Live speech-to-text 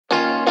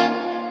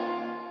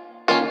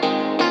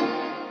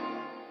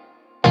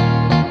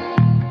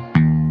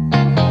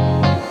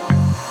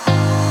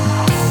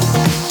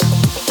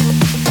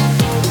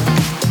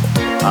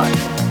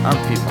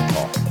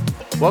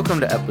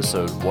Welcome to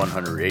episode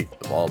 108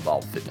 of All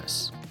About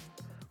Fitness.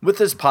 With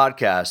this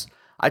podcast,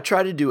 I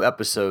try to do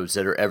episodes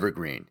that are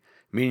evergreen,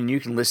 meaning you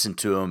can listen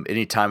to them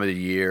any time of the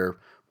year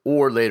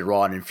or later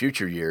on in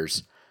future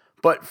years.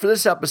 But for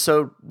this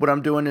episode, what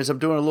I'm doing is I'm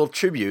doing a little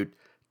tribute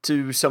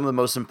to some of the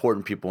most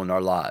important people in our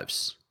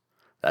lives.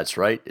 That's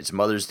right, it's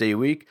Mother's Day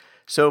week.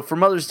 So for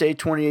Mother's Day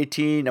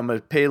 2018, I'm going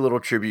to pay a little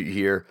tribute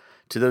here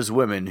to those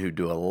women who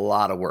do a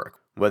lot of work.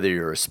 Whether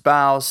you're a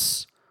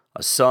spouse,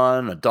 a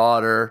son, a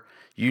daughter,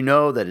 you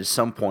know that at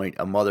some point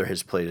a mother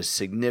has played a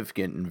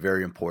significant and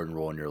very important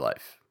role in your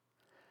life.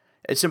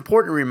 It's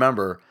important to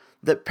remember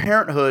that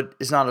parenthood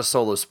is not a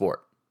solo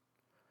sport.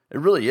 It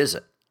really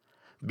isn't.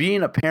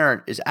 Being a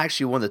parent is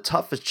actually one of the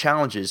toughest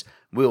challenges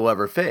we will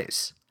ever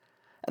face.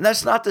 And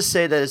that's not to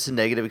say that it's a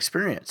negative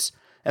experience.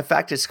 In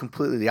fact, it's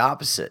completely the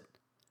opposite.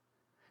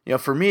 You know,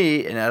 for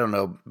me, and I don't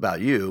know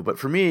about you, but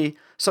for me,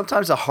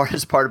 sometimes the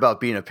hardest part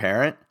about being a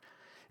parent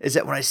is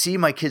that when I see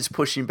my kids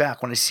pushing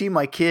back, when I see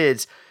my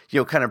kids,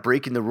 kind of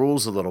breaking the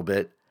rules a little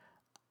bit,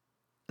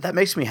 that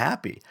makes me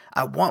happy.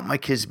 I want my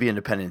kids to be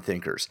independent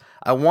thinkers.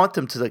 I want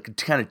them to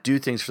kind of do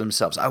things for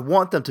themselves. I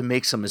want them to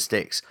make some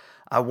mistakes.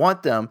 I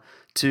want them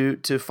to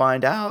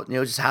find out,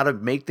 just how to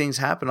make things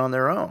happen on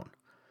their own.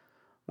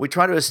 We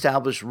try to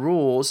establish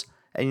rules,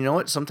 and you know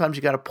what? Sometimes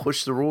you got to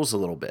push the rules a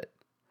little bit.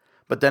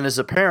 But then as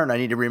a parent, I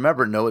need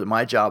to know that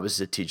my job is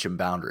to teach them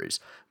boundaries.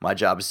 My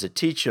job is to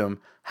teach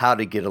them how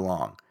to get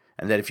along.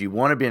 And that if you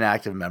want to be an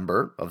active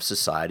member of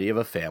society, of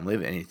a family,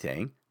 of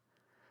anything,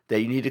 that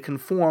you need to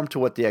conform to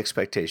what the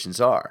expectations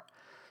are.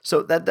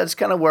 So that's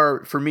kind of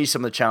where, for me,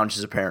 some of the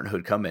challenges of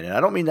parenthood come in. And I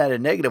don't mean that in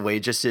a negative way.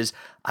 It just is,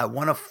 I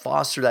want to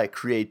foster that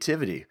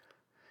creativity.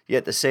 Yet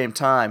at the same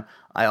time,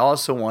 I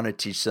also want to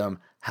teach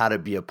them how to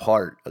be a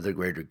part of the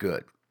greater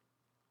good.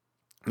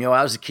 When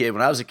I was a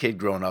kid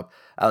growing up,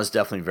 I was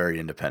definitely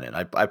very independent.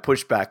 I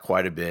pushed back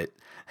quite a bit.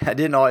 I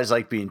didn't always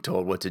like being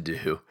told what to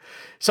do.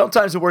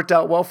 Sometimes it worked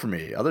out well for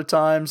me. Other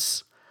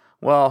times,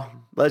 well,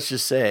 let's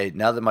just say,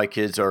 now that my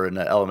kids are in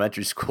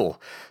elementary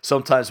school,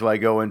 sometimes when I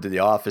go into the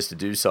office to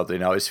do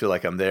something, I always feel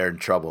like I'm there in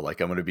trouble,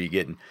 like I'm going to be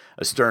getting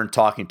a stern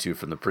talking to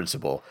from the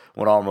principal,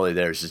 when all I'm really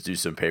there is just do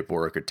some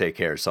paperwork or take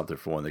care of something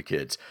for one of the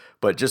kids.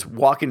 But just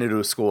walking into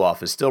a school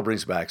office still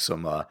brings back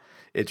some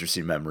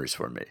interesting memories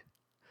for me.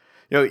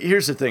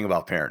 Here's the thing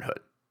about parenthood.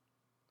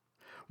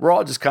 We're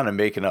all just kind of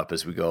making up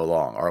as we go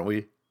along, aren't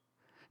we?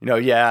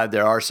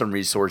 There are some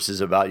resources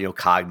about,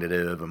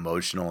 cognitive,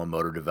 emotional, and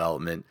motor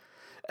development,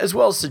 as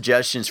well as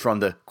suggestions from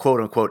the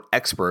quote-unquote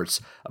experts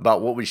about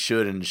what we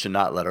should and should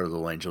not let our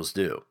little angels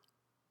do.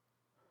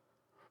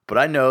 But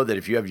I know that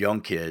if you have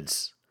young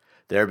kids,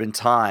 there have been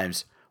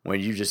times when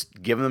you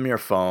just give them your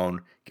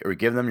phone or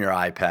give them your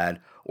iPad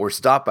or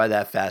stop by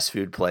that fast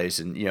food place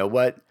and you know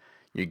what?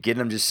 You're getting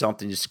them just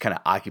something just to kind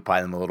of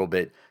occupy them a little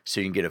bit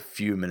so you can get a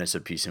few minutes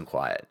of peace and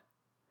quiet.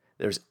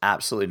 There's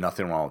absolutely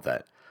nothing wrong with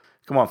that.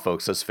 Come on,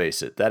 folks, let's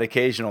face it. That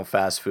occasional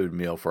fast food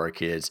meal for our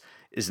kids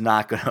is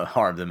not going to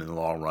harm them in the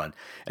long run.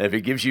 And if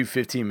it gives you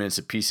 15 minutes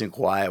of peace and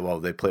quiet while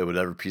they play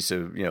whatever piece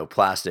of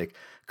plastic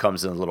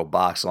comes in a little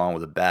box along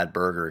with a bad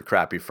burger and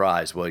crappy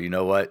fries, well, you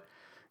know what?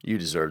 You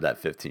deserve that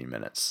 15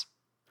 minutes.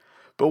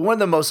 But one of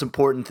the most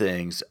important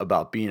things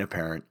about being a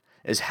parent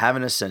is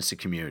having a sense of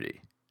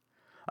community,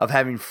 of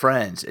having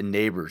friends and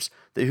neighbors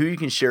who you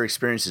can share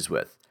experiences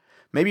with.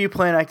 Maybe you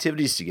plan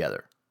activities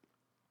together.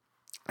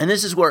 And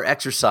this is where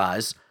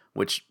exercise,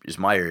 which is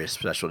my area of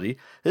specialty,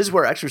 this is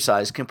where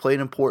exercise can play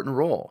an important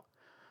role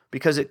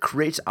because it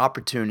creates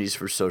opportunities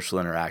for social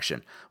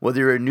interaction, whether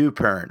you're a new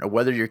parent or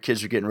whether your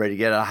kids are getting ready to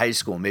get out of high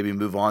school and maybe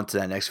move on to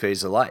that next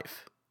phase of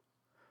life.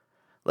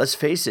 Let's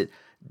face it,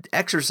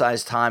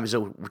 exercise time is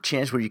a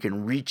chance where you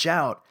can reach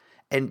out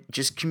and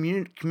just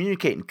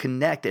communicate and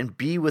connect and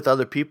be with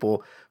other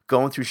people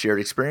going through shared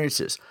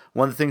experiences.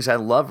 One of the things I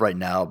love right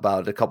now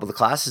about a couple of the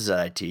classes that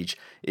I teach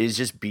is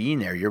just being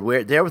there.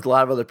 You're there with a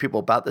lot of other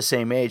people about the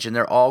same age, and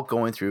they're all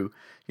going through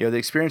the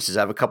experiences. I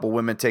have a couple of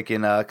women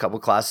taking a couple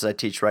of classes I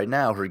teach right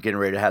now who are getting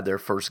ready to have their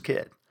first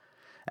kid.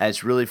 And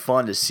it's really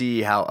fun to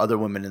see how other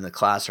women in the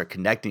class are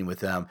connecting with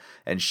them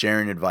and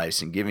sharing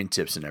advice and giving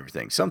tips and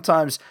everything.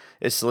 Sometimes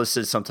it's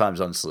solicited, sometimes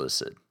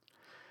unsolicited.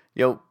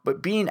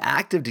 But being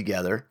active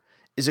together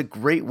is a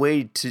great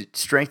way to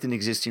strengthen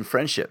existing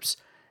friendships.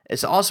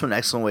 It's also an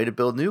excellent way to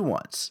build new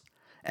ones.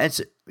 And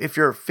if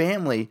you're a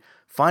family,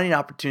 finding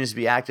opportunities to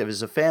be active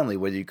as a family,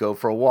 whether you go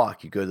for a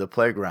walk, you go to the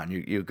playground,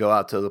 you go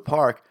out to the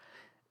park,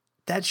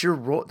 that's your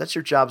role. That's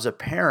your job as a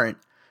parent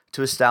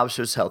to establish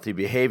those healthy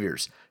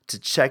behaviors, to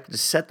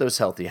set those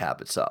healthy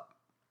habits up.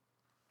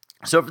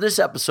 So for this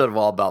episode of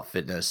All About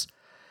Fitness,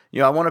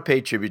 I want to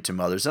pay tribute to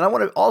mothers, and I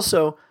want to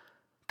also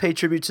pay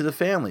tribute to the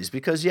families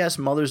because yes,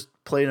 mothers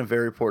play a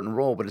very important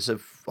role, but it's a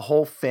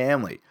whole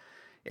family.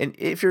 And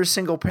if you're a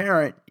single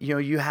parent,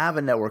 you have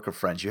a network of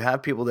friends. You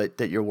have people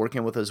that you're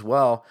working with as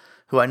well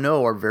who I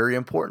know are very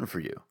important for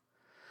you.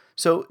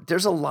 So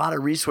there's a lot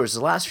of resources.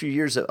 The last few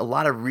years, a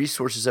lot of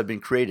resources have been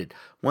created.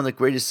 One of the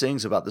greatest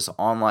things about this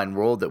online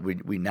world that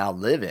we now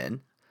live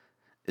in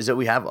is that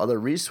we have other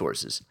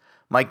resources.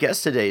 My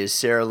guest today is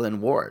Saralyn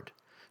Ward.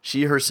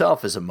 She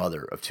herself is a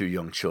mother of 2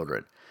 young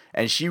children,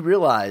 and she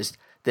realized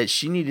that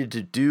she needed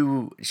to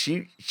do,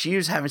 she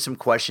was having some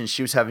questions,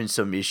 she was having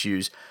some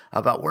issues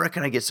about where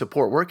can I get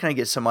support, where can I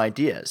get some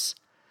ideas?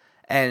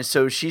 And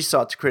so she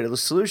sought to create a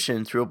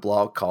solution through a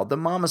blog called the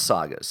Mama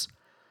Sagas.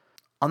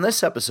 On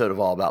this episode of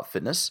All About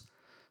Fitness,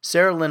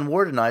 Saralyn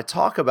Ward and I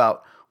talk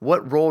about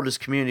what role does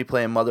community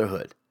play in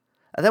motherhood.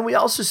 And then we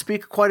also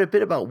speak quite a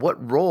bit about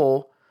what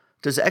role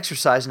does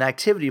exercise and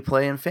activity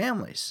play in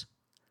families.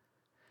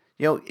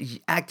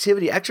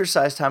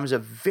 Exercise time is a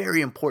very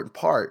important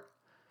part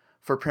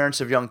for parents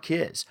of young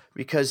kids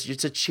because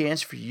it's a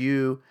chance for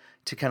you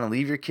to kind of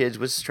leave your kids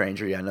with a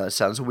stranger. Yeah, I know that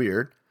sounds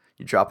weird.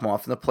 You drop them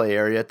off in the play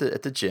area at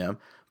the gym,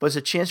 but it's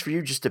a chance for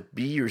you just to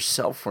be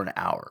yourself for an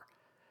hour,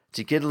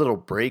 to get a little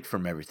break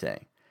from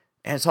everything.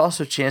 And it's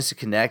also a chance to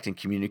connect and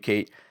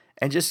communicate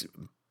and just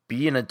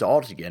be an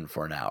adult again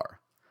for an hour.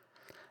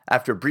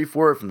 After a brief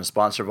word from the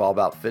sponsor of All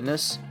About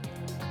Fitness,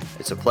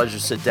 it's a pleasure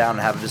to sit down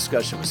and have a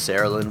discussion with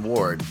Saralyn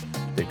Ward,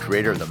 the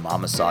creator of the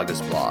Mama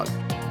Sagas blog.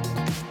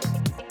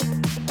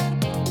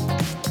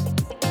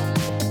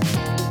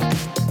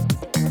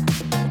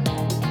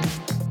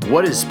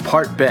 What is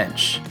part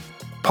bench,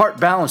 part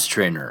balance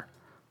trainer,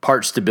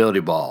 part stability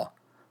ball,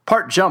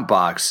 part jump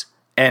box,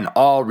 and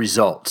all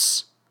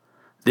results?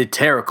 The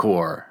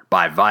TerraCore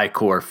by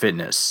Vicor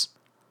Fitness.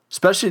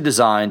 Specially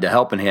designed to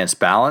help enhance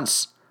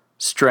balance,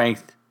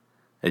 strength,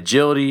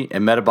 agility,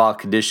 and metabolic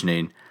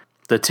conditioning,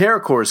 the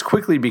TerraCore is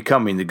quickly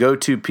becoming the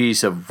go-to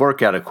piece of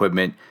workout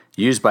equipment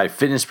used by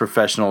fitness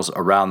professionals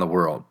around the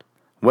world.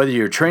 Whether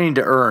you're training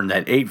to earn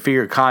that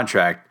 8-figure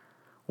contract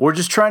or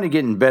just trying to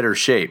get in better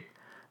shape,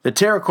 the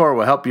TerraCore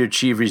will help you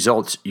achieve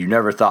results you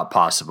never thought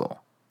possible.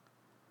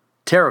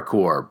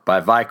 TerraCore by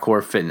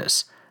Vicor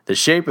Fitness, the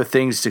shape of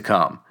things to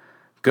come.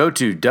 Go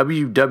to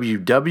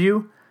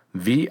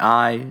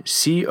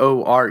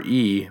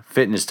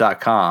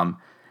www.vicorefitness.com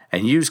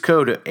and use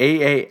code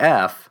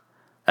AAF,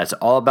 that's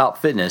All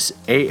About Fitness,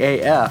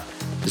 AAF,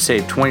 to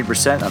save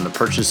 20% on the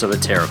purchase of a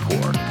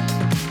TerraCore.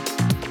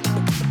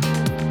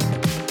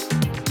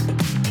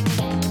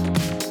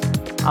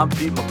 I'm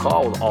Pete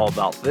McCall with All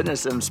About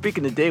Fitness, and I'm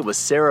speaking today with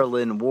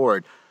Saralyn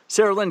Ward.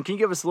 Saralyn, can you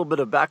give us a little bit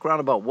of background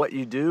about what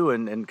you do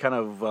and kind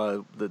of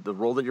the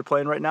role that you're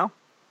playing right now?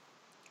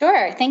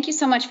 Sure. Thank you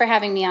so much for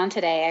having me on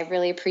today. I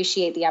really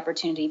appreciate the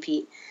opportunity,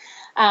 Pete.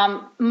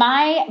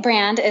 My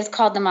brand is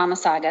called the Mama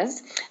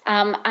Sagas.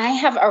 I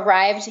have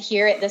arrived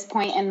here at this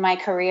point in my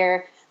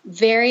career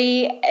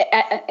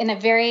in a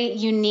very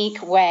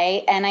unique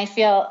way, and I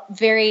feel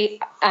very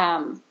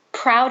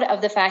proud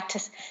of the fact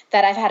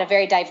that I've had a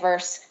very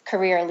diverse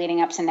career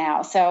leading up to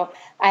now. So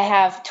I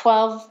have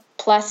 12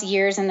 plus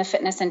years in the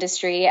fitness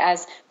industry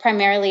as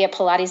primarily a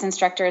Pilates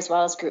instructor as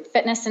well as group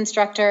fitness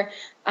instructor.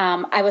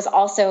 I was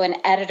also an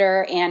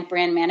editor and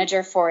brand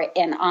manager for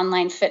an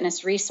online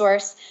fitness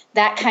resource.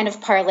 That kind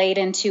of parlayed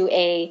into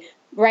a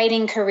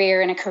writing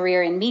career and a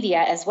career in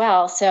media as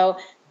well. So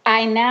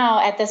I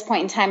now, at this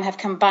point in time, have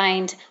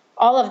combined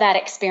all of that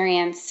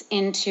experience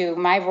into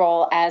my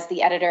role as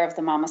the editor of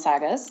the Mama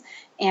Sagas.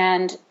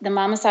 And the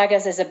Mama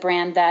Sagas is a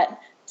brand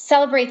that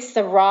celebrates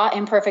the raw,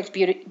 imperfect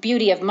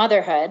beauty of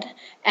motherhood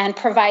and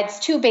provides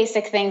 2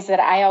 basic things that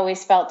I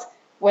always felt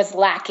were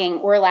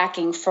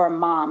lacking for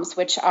moms,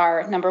 which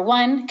are, number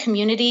 1,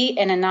 community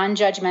in a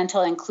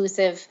non-judgmental,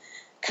 inclusive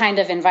kind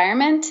of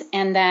environment.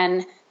 And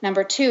then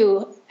number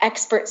 2,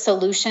 expert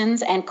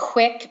solutions and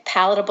quick,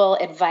 palatable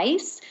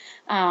advice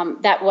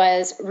that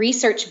was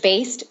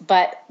research-based,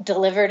 but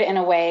delivered in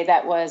a way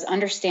that was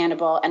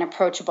understandable and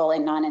approachable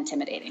and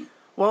non-intimidating.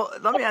 Well,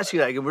 let me ask you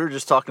that. We were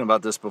just talking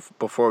about this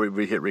before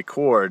we hit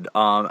record.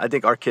 I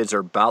think our kids are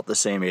about the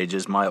same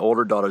ages. My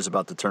older daughter's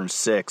about to turn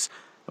 6,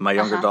 and my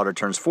younger daughter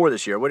turns 4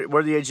 this year. What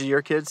are the ages of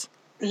your kids?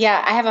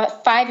 Yeah, I have a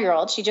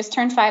 5-year-old. She just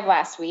turned 5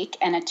 last week,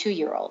 and a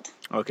 2-year-old.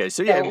 Okay,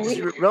 so yeah,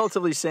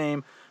 relatively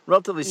same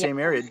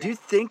area. Do you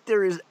think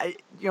there is, do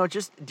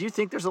you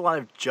think there's a lot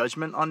of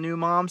judgment on new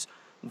moms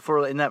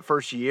in that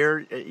first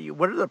year?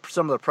 What are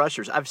some of the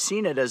pressures? I've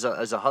seen it as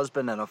a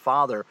husband and a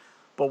father.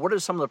 But what are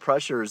some of the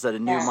pressures that a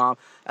new mom,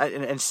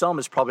 and some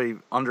is probably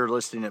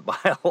underlisting it by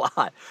a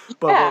lot,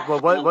 but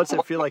what's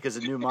it feel like as a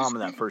new mom in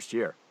that first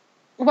year?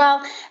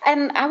 Well,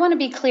 and I want to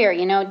be clear,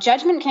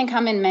 judgment can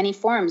come in many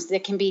forms. There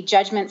can be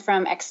judgment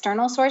from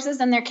external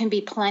sources, and there can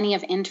be plenty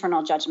of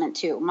internal judgment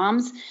too.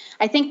 Moms,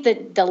 I think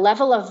that the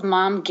level of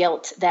mom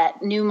guilt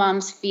that new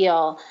moms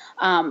feel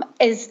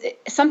is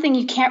something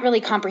you can't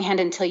really comprehend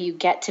until you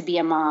get to be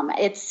a mom.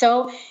 It's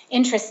so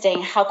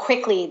interesting how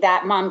quickly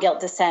that mom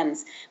guilt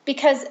descends,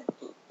 because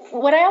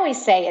what I always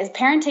say is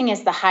parenting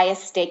is the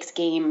highest stakes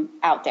game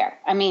out there.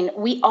 I mean,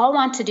 we all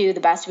want to do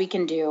the best we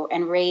can do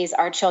and raise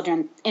our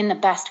children in the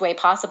best way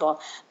possible.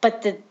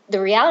 But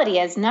the reality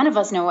is none of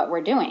us know what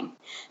we're doing.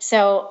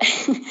 So,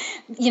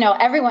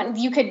 everyone,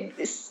 you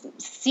could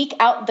seek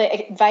out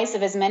the advice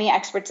of as many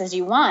experts as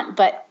you want.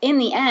 But in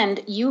the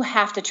end, you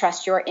have to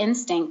trust your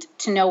instinct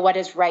to know what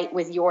is right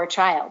with your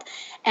child.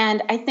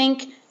 And I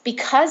think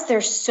because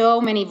there's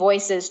so many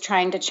voices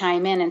trying to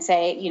chime in and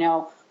say,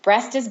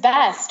 breast is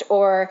best,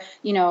 or,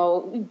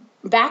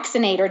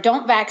 vaccinate or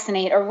don't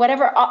vaccinate or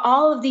whatever,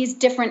 all of these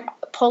different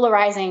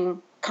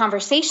polarizing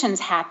conversations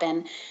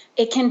happen,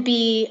 it can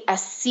be a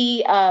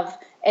sea of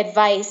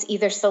advice,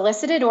 either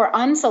solicited or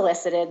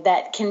unsolicited,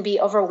 that can be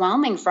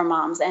overwhelming for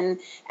moms. And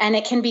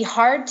it can be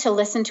hard to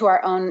listen to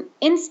our own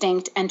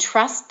instinct and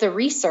trust the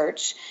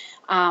research,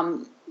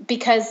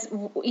 because,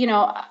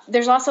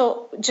 there's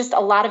also just a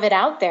lot of it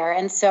out there.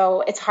 And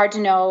so it's hard to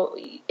know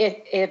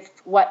if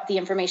what the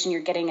information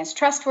you're getting is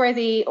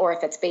trustworthy or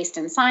if it's based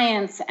in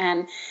science.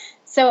 And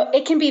so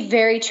it can be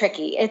very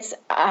tricky. It's,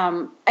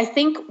 I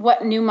think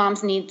what new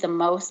moms need the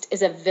most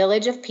is a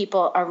village of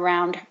people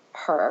around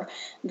her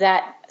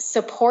that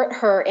support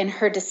her in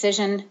her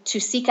decision to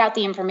seek out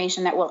the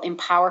information that will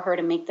empower her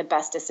to make the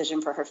best decision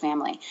for her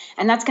family.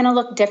 And that's going to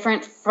look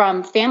different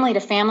from family to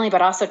family,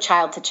 but also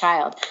child to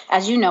child.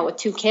 As you know, with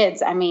 2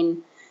 kids, I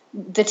mean,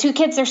 the 2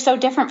 kids are so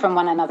different from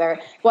one another.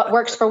 What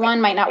works for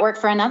one might not work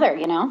for another,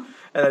 And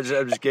I'm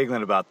just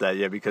giggling about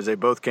that, because they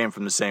both came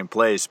from the same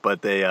place,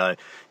 but they,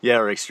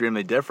 are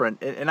extremely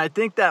different. And I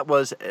think that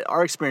was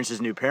our experience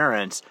as new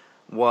parents,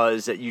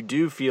 was that you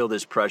do feel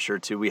this pressure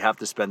we have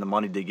to spend the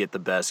money to get the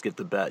best. You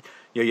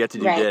have to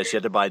do this, you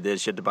have to buy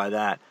this, you have to buy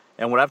that.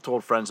 And what I've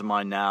told friends of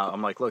mine now,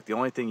 I'm like, look, the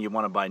only thing you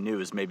want to buy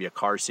new is maybe a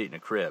car seat and a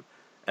crib.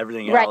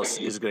 Everything else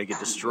is going to get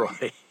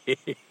destroyed.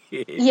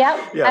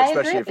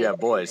 Especially if you have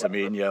boys. I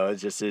mean, it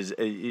just is,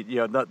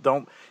 you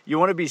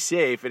want to be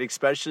safe, and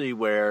especially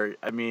where,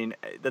 I mean,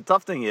 the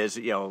tough thing is,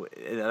 and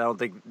I don't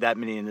think that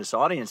many in this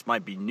audience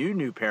might be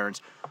new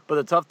parents, but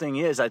the tough thing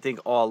is, I think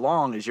all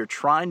along is you're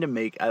trying to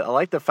make, I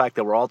like the fact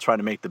that we're all trying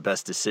to make the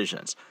best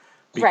decisions,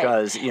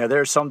 because, there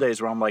are some days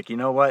where I'm like, you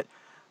know what?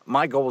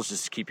 My goal is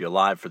just to keep you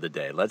alive for the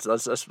day. Let's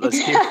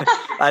keep.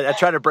 I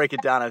try to break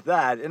it down at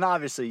that, and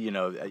obviously,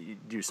 you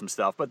do some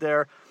stuff. But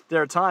there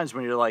are times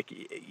when you're like,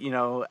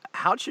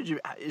 how should you?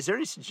 Is there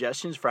any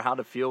suggestions for how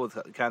to feel with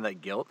kind of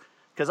that guilt?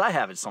 Because I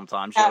have it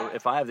sometimes.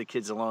 If I have the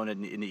kids alone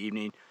in the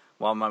evening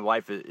while my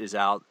wife is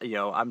out,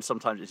 I'm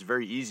sometimes, it's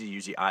very easy to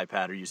use the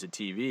iPad or use the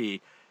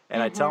TV,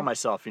 and I tell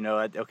myself,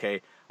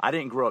 okay, I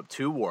didn't grow up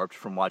too warped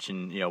from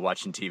watching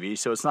TV,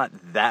 so it's not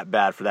that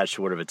bad for that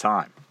short of a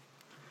time.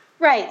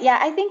 Right. Yeah.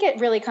 I think it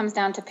really comes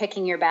down to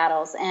picking your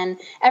battles. And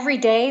every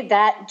day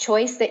that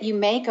choice that you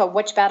make of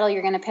which battle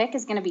you're going to pick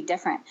is going to be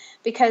different,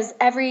 because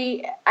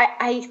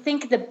I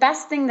think the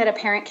best thing that a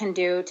parent can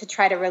do to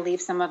try to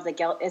relieve some of the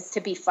guilt is to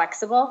be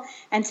flexible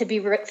and to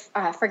be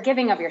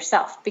forgiving of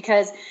yourself,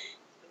 because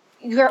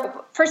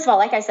first of all,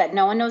 like I said,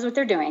 no one knows what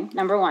they're doing.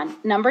 Number 1.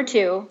 Number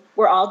 2,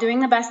 we're all doing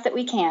the best that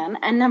we can.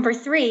 And number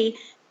 3,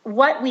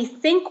 what we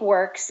think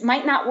works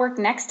might not work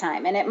next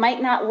time, and it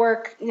might not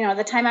work,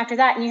 the time after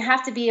that. And you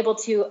have to be able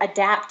to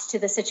adapt to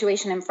the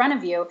situation in front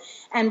of you,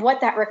 and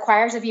what that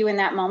requires of you in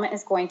that moment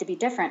is going to be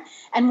different.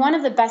 And one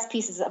of the best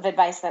pieces of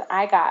advice that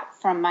I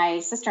got from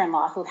my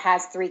sister-in-law, who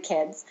has 3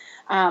 kids,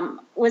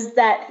 was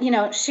that,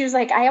 she was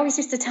like, I always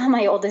used to tell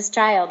my oldest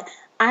child,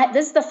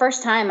 this is the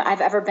first time I've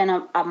ever been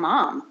a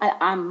mom.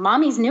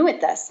 Mommy's new at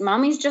this.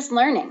 Mommy's just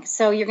learning.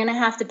 So you're going to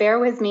have to bear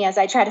with me as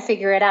I try to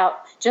figure it out,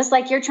 just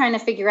like you're trying to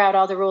figure out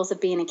all the rules of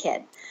being a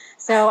kid.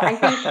 So I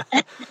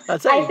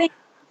think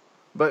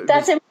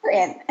that's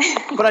important.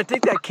 But I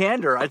think that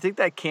candor, I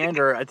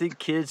think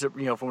kids,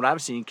 from what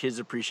I've seen, kids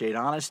appreciate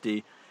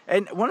honesty.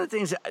 And one of the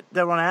things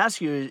that I want to ask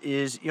you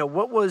is,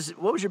 what was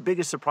your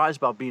biggest surprise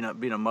about being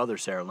a mother,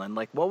 Saralyn?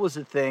 Like, what was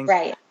the thing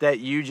that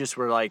you just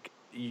were like,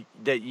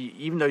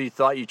 even though you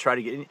thought you tried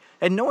to get in,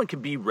 and no one can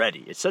be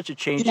ready. It's such a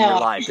change in your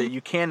life that you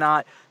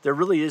cannot, there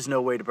really is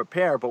no way to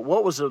prepare. But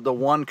what was the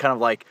one kind of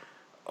like,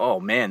 oh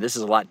man, this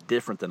is a lot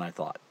different than I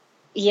thought?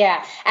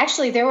 Yeah,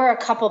 actually, there were a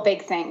couple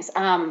big things.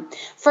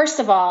 First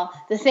of all,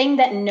 the thing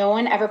that no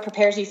one ever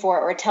prepares you for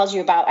or tells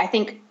you about, I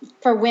think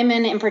for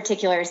women in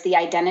particular, is the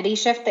identity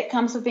shift that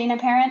comes with being a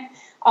parent.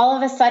 All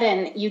of a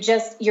sudden,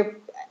 you're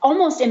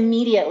almost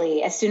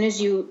immediately, as soon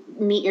as you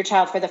meet your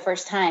child for the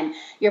first time,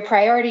 your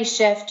priorities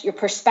shift, your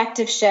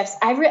perspective shifts.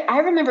 I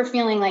remember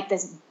feeling like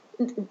this,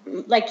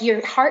 like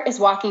your heart is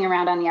walking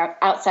around on the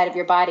outside of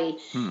your body.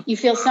 You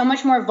feel so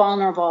much more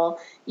vulnerable.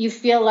 You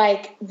feel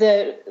like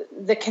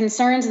the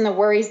concerns and the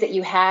worries that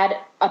you had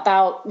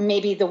about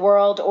maybe the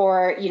world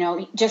or,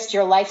 just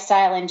your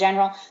lifestyle in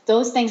general,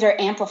 those things are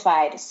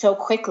amplified so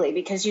quickly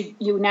because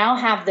you now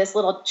have this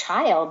little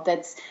child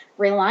that's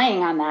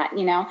relying on that,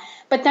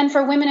 But then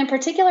for women in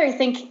particular, I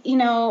think,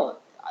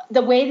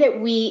 the way that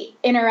we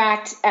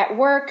interact at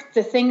work,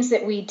 the things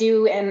that we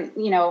do and,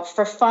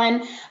 for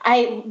fun,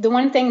 the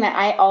one thing that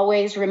I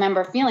always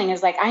remember feeling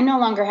is like, I no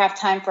longer have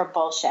time for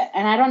bullshit.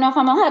 And I don't know if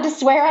I'm allowed to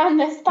swear on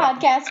this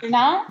podcast or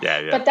not,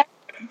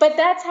 but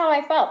that's how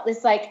I felt.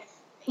 It's like,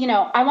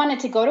 I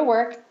wanted to go to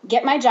work,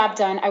 get my job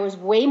done. I was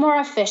way more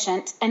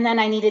efficient. And then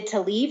I needed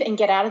to leave and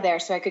get out of there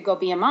so I could go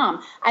be a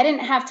mom. I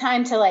didn't have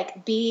time to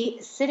be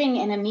sitting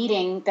in a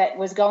meeting that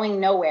was going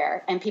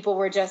nowhere and people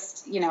were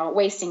just,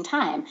 wasting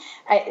time.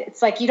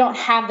 It's like you don't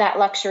have that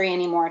luxury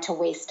anymore to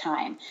waste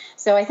time.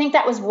 So I think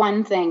that was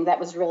one thing that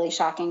was really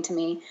shocking to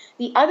me.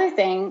 The other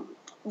thing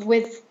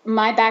with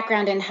my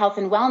background in health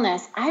and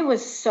wellness, I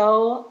was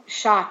so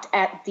shocked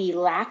at the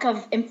lack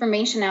of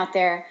information out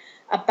there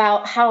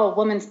about how a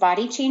woman's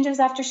body changes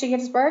after she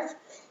gives birth.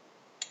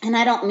 And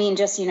I don't mean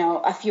just,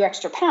 a few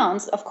extra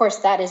pounds. Of course,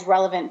 that is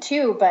relevant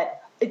too, but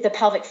the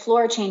pelvic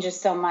floor changes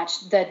so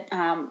much. The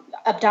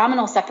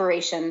abdominal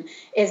separation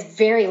is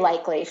very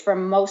likely for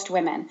most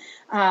women.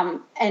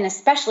 And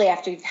especially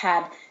after you've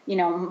had,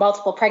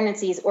 multiple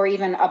pregnancies or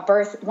even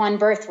one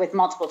birth with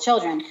multiple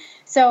children.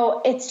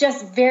 So it's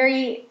just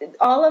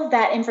all of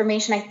that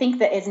information, I think,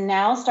 that is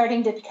now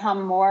starting to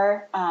become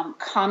more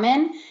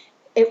common.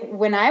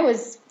 When I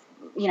was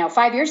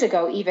 5 years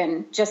ago,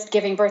 even just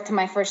giving birth to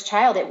my first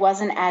child, it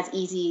wasn't as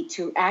easy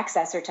to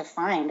access or to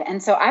find.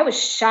 And so I was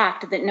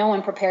shocked that no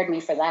one prepared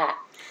me for that.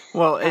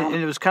 Well, and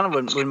it was kind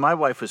of when my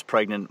wife was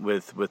pregnant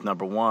with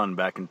number one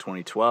back in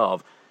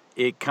 2012,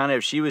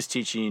 she was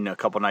teaching a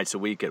couple nights a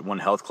week at one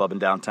health club in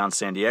downtown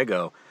San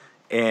Diego.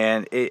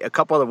 And a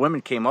couple other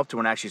women came up to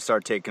her and actually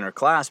started taking her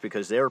class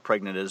because they were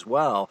pregnant as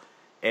well.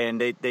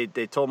 And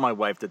they told my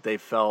wife that they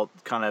felt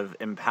kind of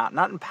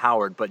not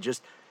empowered, but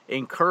just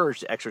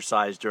encouraged to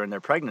exercise during their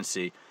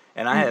pregnancy.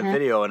 And I have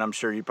video, and I'm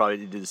sure you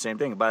probably do the same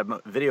thing, but I have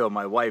a video of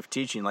my wife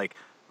teaching like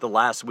the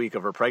last week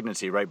of her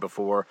pregnancy right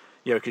before,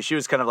 because she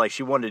was kind of like,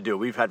 she wanted to do it.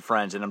 We've had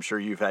friends, and I'm sure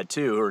you've had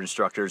too, who are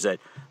instructors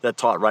that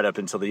taught right up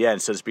until the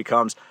end. So it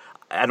becomes,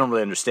 I don't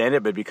really understand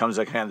it, but it becomes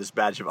like kind of this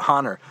badge of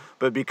honor.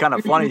 But it'd be kind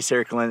of funny,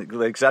 circling,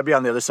 because I'd be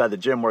on the other side of the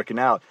gym working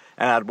out,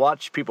 and I'd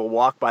watch people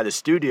walk by the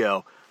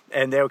studio,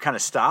 and they would kind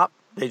of stop.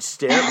 They'd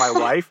stare at my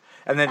wife,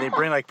 and then they'd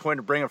bring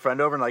a friend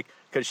over, and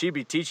because she'd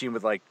be teaching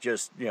with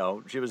just,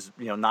 she was,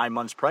 9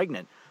 months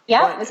pregnant.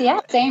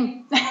 Yeah,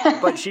 same.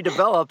 but she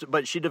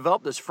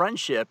developed this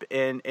friendship,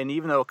 and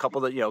even though a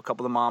couple of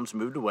the moms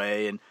moved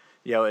away, and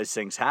as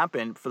things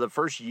happened, for the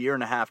first year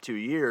and a half, 2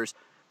 years,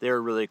 they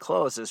were really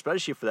close.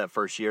 Especially for that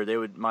first year,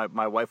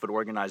 my wife would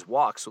organize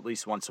walks at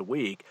least once a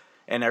week,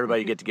 and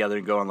everybody get together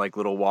and go on like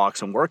little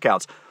walks and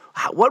workouts.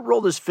 What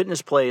role does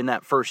fitness play in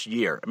that first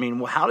year? I mean,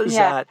 how does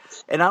that?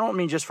 And I don't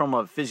mean just from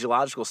a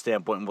physiological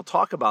standpoint, and we'll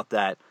talk about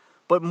that,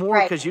 but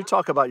more because you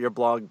talk about your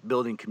blog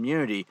building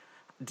community.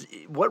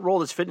 What role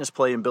does fitness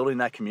play in building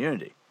that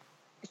community?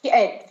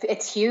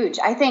 It's huge.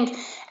 I think,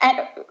 and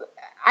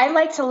I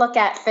like to look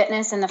at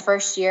fitness in the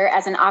first year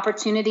as an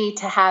opportunity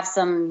to have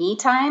some me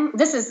time.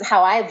 This is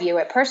how I view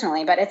it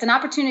personally, but it's an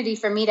opportunity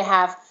for me to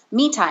have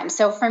me time.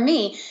 So for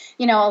me,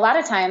 a lot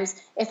of times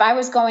if I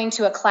was going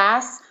to a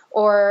class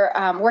or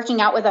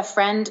working out with a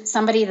friend,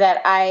 somebody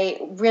that I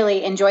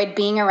really enjoyed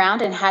being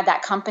around and had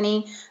that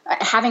company,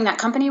 having that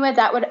company with,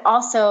 that would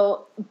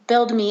also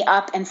build me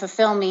up and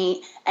fulfill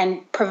me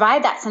and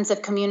provide that sense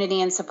of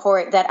community and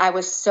support that I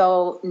was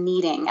so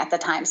needing at the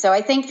time. So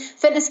I think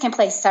fitness can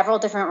play several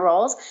different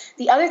roles.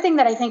 The other thing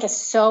that I think is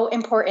so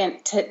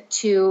important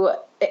to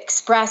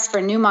express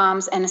for new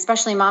moms, and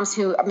especially moms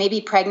who may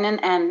be pregnant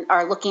and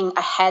are looking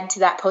ahead to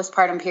that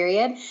postpartum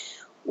period,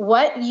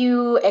 what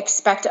you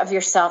expect of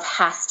yourself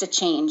has to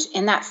change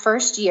in that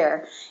first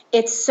year.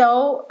 It's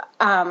so,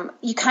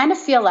 you kind of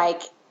feel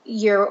like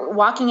you're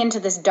walking into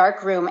this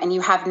dark room and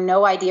you have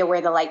no idea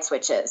where the light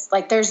switch is.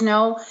 Like there's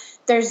no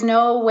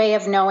way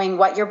of knowing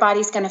what your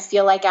body's going to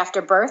feel like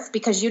after birth,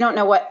 because you don't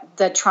know what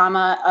the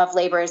trauma of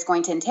labor is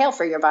going to entail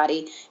for your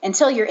body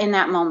until you're in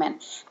that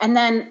moment. And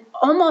then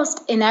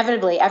almost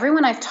inevitably,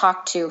 everyone I've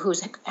talked to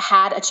who's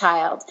had a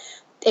child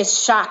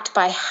is shocked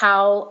by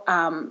how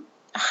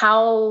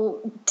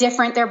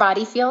different their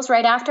body feels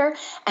right after.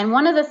 And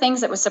one of the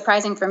things that was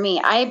surprising for me,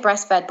 I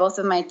breastfed both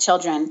of my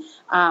children.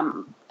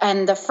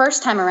 And the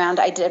first time around,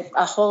 I did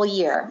a whole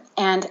year.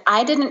 And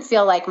I didn't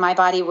feel like my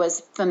body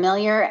was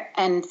familiar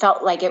and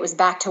felt like it was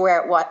back to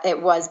where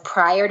it was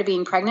prior to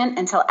being pregnant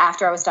until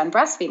after I was done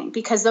breastfeeding,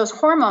 because those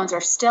hormones are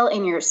still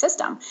in your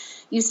system.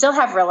 You still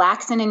have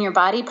relaxin in your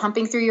body,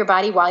 pumping through your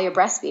body while you're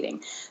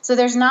breastfeeding. So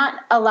there's not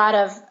a lot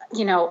of,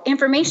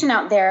 information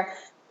out there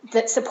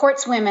that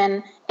supports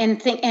women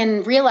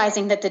in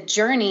realizing that the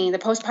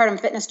postpartum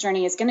fitness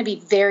journey is going to be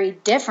very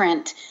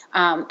different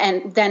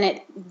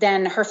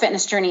than her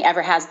fitness journey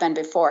ever has been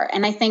before.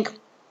 And I think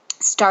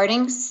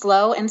starting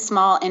slow and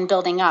small and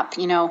building up,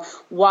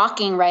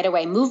 walking right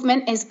away.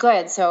 Movement is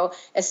good. So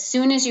as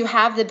soon as you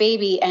have the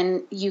baby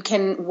and you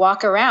can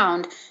walk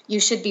around,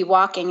 you should be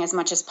walking as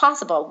much as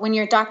possible. When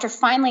your doctor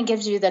finally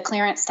gives you the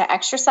clearance to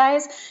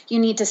exercise, you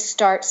need to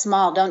start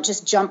small. Don't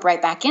just jump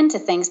right back into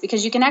things,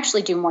 because you can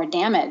actually do more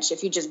damage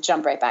if you just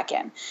jump right back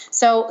in.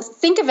 So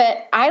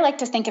I like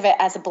to think of it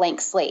as a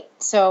blank slate.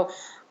 So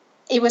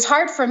it was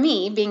hard for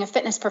me, being a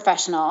fitness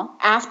professional,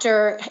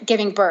 after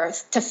giving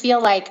birth, to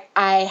feel like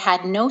I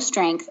had no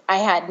strength, I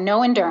had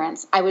no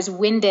endurance, I was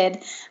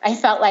winded, I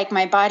felt like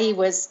my body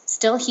was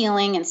still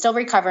healing and still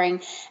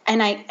recovering,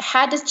 and I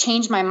had to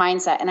change my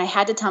mindset, and I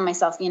had to tell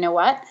myself, you know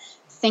what?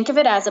 Think of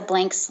it as a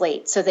blank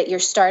slate, so that you're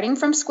starting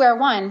from square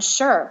one,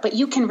 sure, but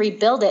you can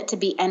rebuild it to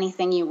be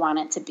anything you want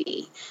it to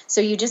be. So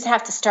you just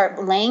have to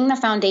start laying the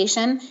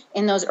foundation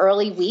in those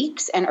early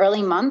weeks and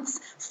early months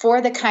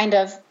for the kind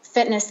of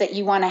fitness that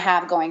you want to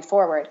have going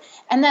forward.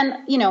 And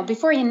then,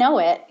 before you know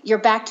it, you're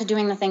back to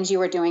doing the things you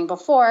were doing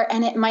before,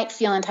 and it might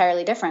feel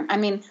entirely different. I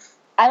mean,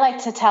 I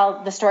like to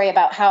tell the story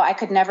about how I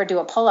could never do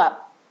a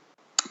pull-up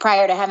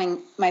prior to having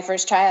my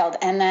first child.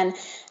 And then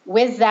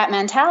with that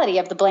mentality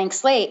of the blank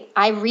slate,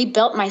 I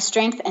rebuilt my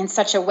strength in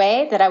such a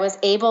way that I was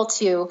able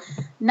to,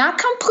 not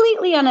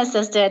completely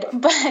unassisted,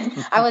 but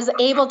I was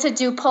able to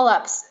do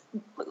pull-ups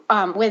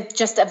with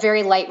just a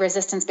very light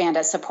resistance band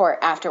as support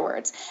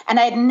afterwards. And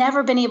I had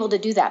never been able to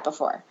do that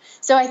before.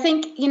 So I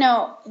think, you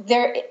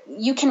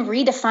can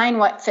redefine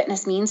what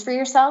fitness means for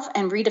yourself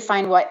and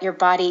redefine what your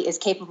body is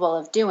capable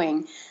of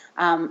doing.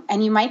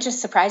 And you might just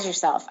surprise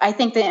yourself. I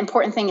think the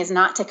important thing is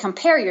not to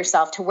compare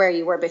yourself to where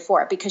you were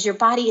before, because your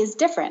body is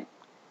different.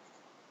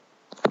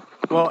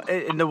 Well,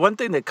 and the one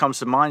thing that comes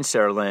to mind,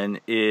 Saralyn,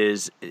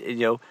 is,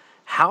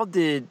 how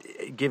did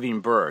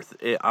giving birth,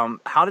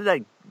 how did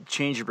that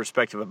change your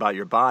perspective about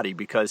your body?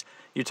 Because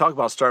you talk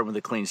about starting with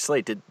a clean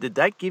slate. Did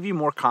that give you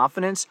more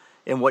confidence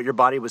in what your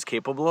body was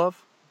capable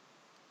of?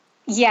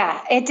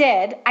 Yeah, it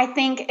did. I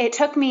think it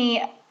took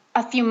me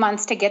a few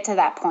months to get to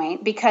that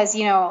point because,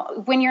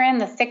 when you're in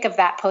the thick of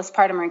that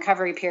postpartum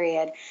recovery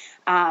period,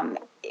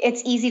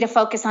 it's easy to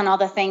focus on all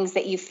the things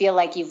that you feel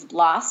like you've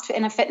lost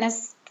from a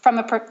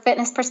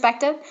fitness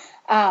perspective.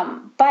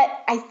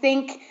 But I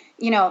think,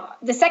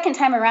 the second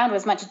time around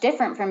was much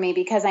different for me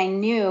because I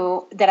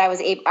knew that I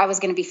was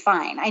going to be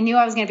fine. I knew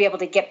I was going to be able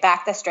to get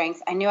back the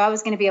strength. I knew I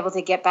was going to be able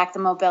to get back the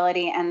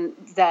mobility and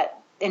the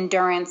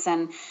endurance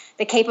and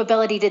the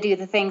capability to do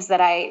the things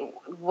that I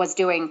was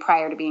doing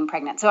prior to being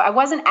pregnant. So I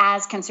wasn't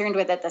as concerned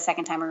with it the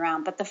second time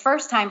around, but the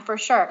first time for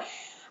sure.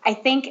 I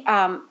think,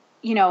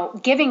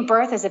 giving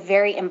birth is a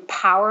very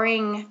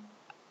empowering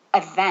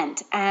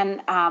event.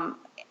 And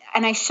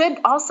I should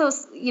also,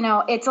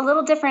 it's a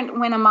little different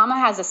when a mama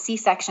has a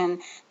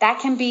C-section.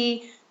 That can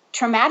be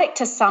traumatic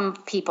to some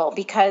people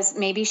because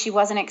maybe she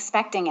wasn't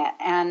expecting it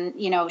and,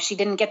 she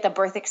didn't get the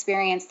birth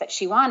experience that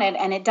she wanted,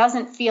 and it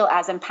doesn't feel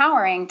as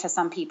empowering to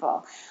some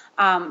people.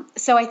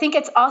 So I think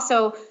it's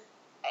also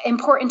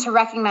important to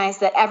recognize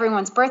that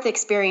everyone's birth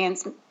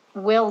experience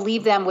will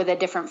leave them with a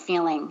different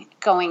feeling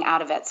going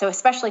out of it. So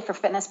especially for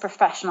fitness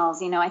professionals,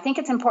 I think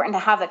it's important to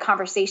have the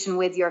conversation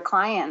with your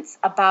clients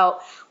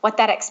about what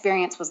that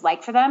experience was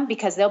like for them,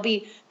 because they'll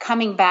be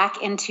coming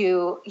back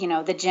into,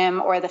 the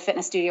gym or the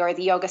fitness studio or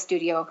the yoga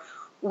studio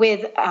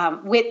with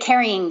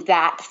carrying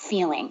that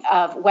feeling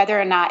of whether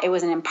or not it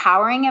was an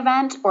empowering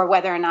event or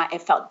whether or not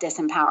it felt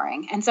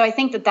disempowering. And so I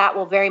think that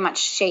will very much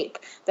shape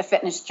the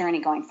fitness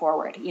journey going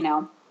forward,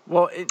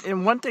 Well,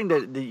 and one thing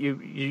that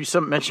you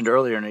mentioned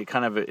earlier, and it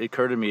kind of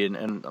occurred to me, and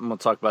I'm going to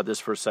talk about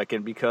this for a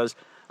second, because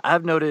I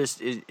have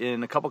noticed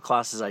in a couple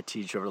classes I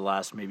teach over the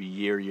last maybe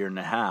year and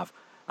a half,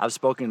 I've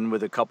spoken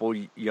with a couple,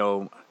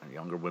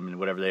 younger women,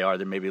 whatever they are,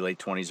 they're maybe late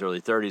 20s,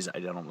 early 30s. I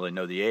don't really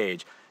know the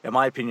age. In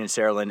my opinion,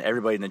 Saralyn,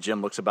 everybody in the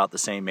gym looks about the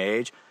same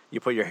age. You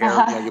put your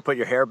hair, you put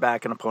your hair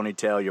back in a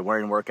ponytail. You're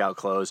wearing workout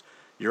clothes.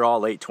 You're all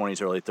late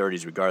 20s, early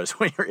 30s, regardless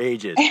of what your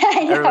age is.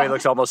 Everybody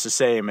looks almost the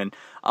same. And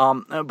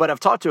but I've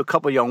talked to a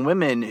couple young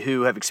women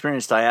who have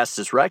experienced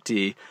diastasis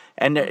recti,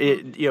 and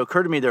it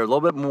occurred to me they're a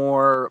little bit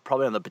more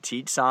probably on the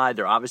petite side.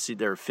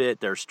 They're fit,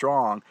 they're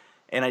strong,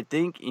 and I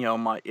think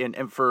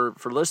and for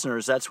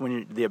listeners, that's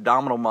when the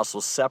abdominal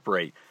muscles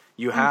separate.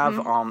 You have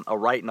a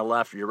right and a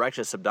left. Your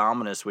rectus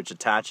abdominis, which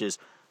attaches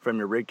from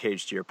your rib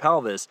cage to your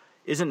pelvis,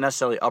 isn't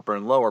necessarily upper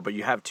and lower, but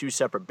you have two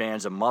separate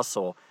bands of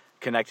muscle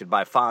connected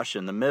by fascia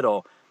in the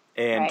middle,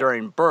 and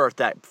during birth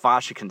that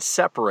fascia can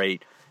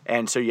separate,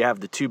 and so you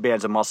have the two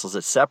bands of muscles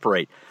that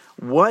separate.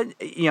 What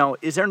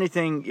is there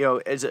anything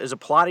as a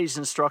Pilates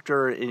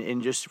instructor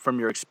in just from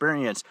your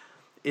experience,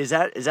 has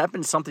that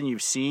been something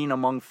you've seen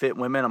among fit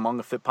women, among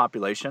the fit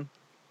population?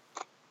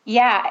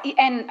 Yeah,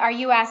 and are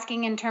you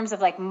asking in terms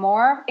of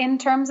more in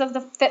terms of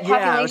the fit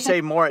population? Yeah, I would say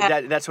more.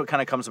 That's what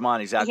kind of comes to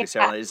mind exactly,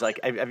 Sarah. Is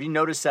have you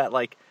noticed that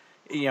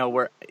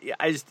where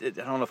I don't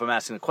know if I'm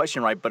asking the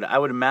question right, but I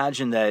would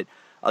imagine that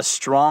a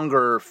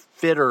stronger,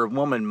 fitter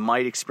woman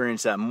might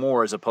experience that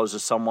more as opposed to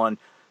someone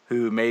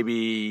who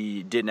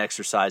maybe didn't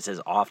exercise as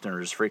often or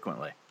as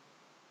frequently.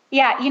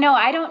 Yeah,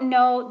 I don't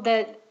know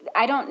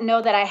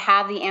that I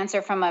have the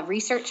answer from a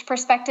research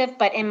perspective,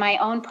 but in my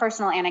own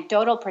personal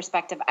anecdotal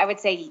perspective, I would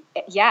say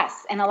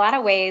yes. In a lot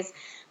of ways,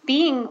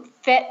 being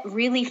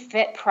really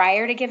fit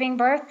prior to giving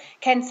birth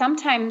can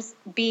sometimes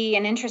be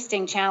an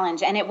interesting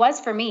challenge. And it was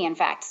for me, in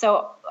fact.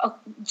 So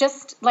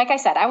just like I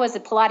said, I was a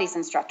Pilates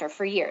instructor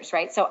for years,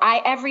 right? So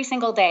every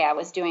single day I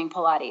was doing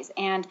Pilates,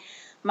 and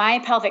my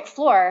pelvic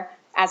floor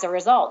as a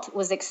result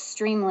was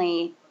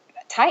extremely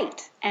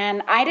tight.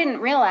 And I didn't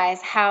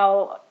realize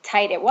how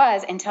tight it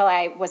was until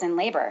I was in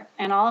labor.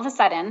 And all of a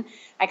sudden,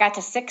 I got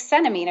to 6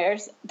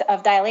 centimeters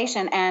of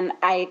dilation and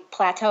I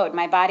plateaued.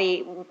 My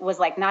body was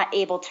like not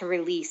able to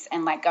release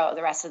and let go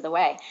the rest of the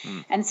way.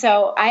 And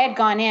so I had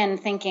gone in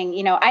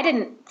thinking, I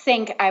didn't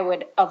think I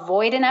would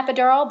avoid an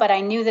epidural, but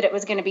I knew that it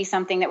was going to be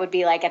something that would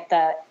be like at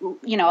the,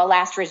 a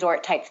last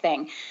resort type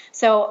thing.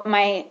 So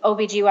my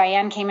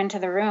OBGYN came into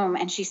the room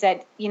and she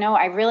said,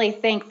 I really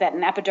think that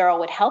an epidural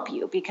would help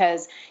you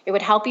because it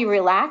would help you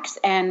relax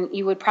and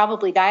you would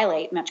probably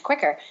dilate much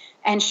quicker.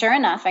 And sure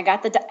enough, I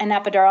got an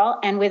epidural,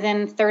 and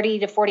within 30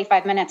 to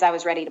 45 minutes, I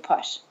was ready to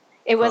push.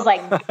 It was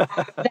like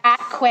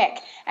that quick.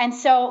 And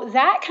so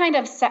that kind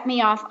of set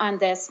me off on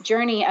this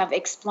journey of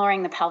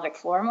exploring the pelvic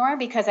floor more,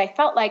 because I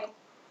felt like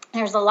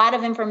there's a lot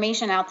of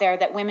information out there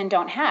that women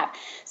don't have.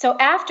 So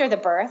after the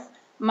birth,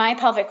 my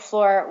pelvic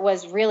floor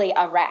was really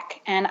a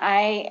wreck. And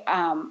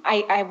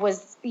I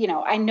was,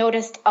 I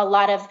noticed a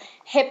lot of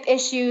hip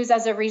issues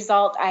as a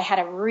result. I had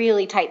a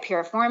really tight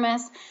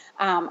piriformis.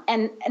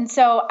 And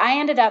so I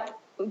ended up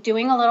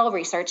doing a little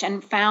research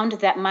and found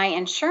that my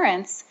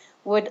insurance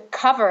would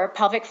cover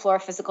pelvic floor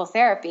physical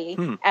therapy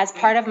as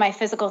part of my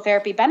physical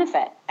therapy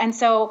benefit. And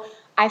so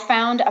I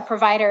found a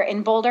provider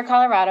in Boulder,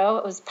 Colorado.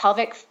 It was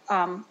pelvic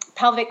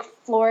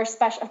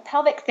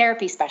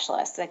therapy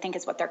specialists, I think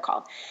is what they're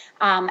called.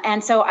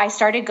 And so I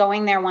started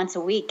going there once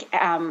a week,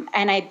 and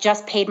I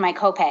just paid my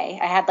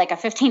copay. I had like a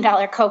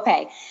 $15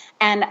 copay,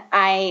 and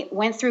I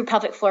went through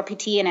pelvic floor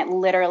PT, and it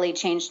literally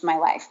changed my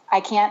life. I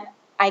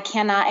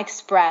cannot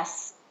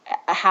express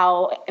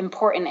how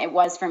important it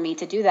was for me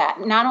to do that,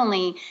 not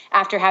only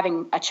after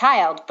having a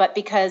child, but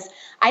because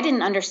I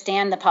didn't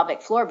understand the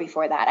pelvic floor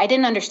before that. I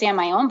didn't understand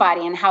my own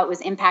body and how it was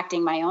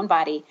impacting my own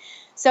body.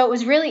 So it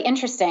was really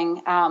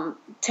interesting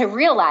to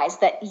realize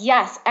that,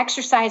 yes,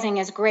 exercising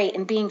is great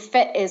and being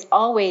fit is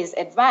always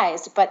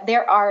advised, but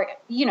there are,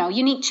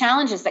 unique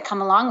challenges that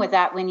come along with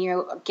that when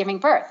you're giving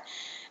birth.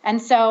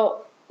 And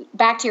so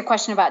back to your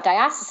question about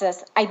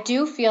diastasis, I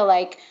do feel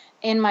like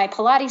in my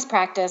Pilates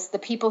practice, the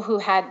people who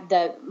had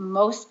the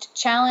most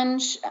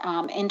challenge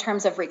in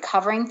terms of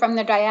recovering from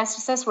their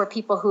diastasis were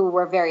people who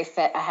were very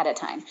fit ahead of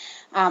time.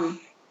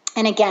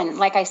 And again,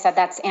 like I said,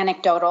 that's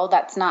anecdotal.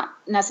 That's not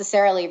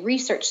necessarily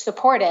research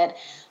supported.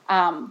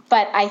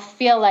 But I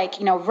feel like,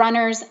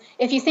 runners,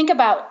 if you think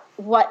about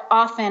what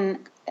often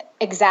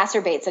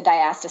exacerbates a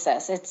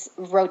diastasis, it's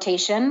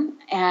rotation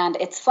and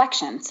it's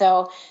flexion.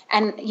 So,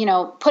 and,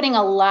 putting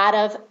a lot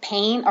of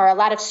pain or a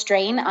lot of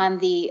strain on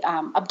the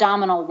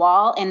abdominal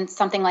wall in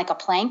something like a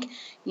plank,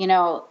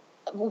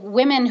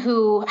 women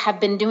who have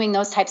been doing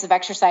those types of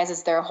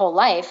exercises their whole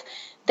life,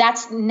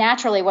 that's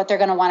naturally what they're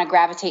going to want to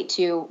gravitate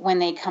to when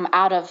they come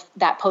out of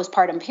that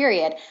postpartum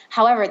period.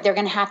 However, they're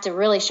going to have to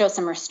really show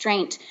some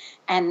restraint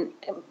and,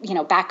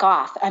 back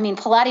off. I mean,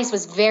 Pilates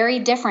was very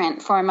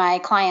different for my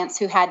clients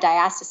who had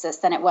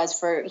diastasis than it was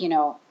for,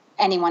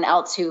 anyone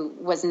else who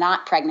was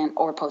not pregnant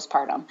or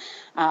postpartum.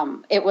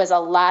 It was a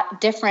lot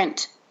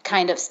different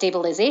kind of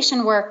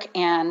stabilization work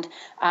and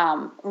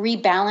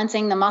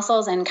rebalancing the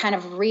muscles and kind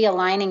of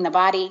realigning the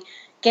body,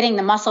 getting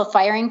the muscle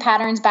firing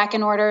patterns back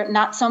in order,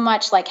 not so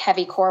much like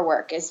heavy core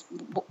work is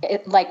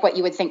like what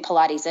you would think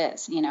Pilates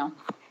is,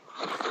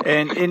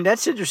 And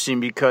that's interesting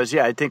because,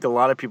 I think a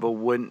lot of people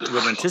wouldn't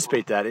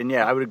anticipate that. And,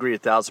 I would agree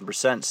 1,000%,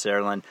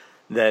 Saralyn,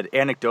 that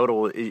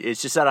anecdotal,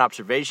 it's just that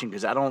observation,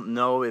 because I don't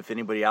know if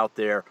anybody out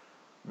there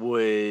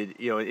would,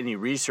 any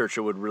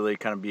researcher would really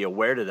kind of be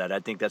aware to that. I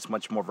think that's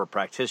much more of a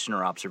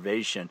practitioner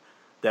observation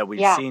that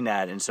we've seen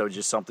that. And so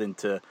just something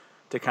to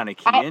kind of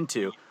key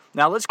into.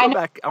 Now, let's go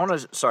back.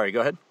 Sorry,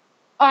 go ahead.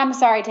 Oh, I'm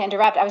sorry to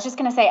interrupt. I was just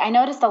going to say, I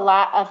noticed a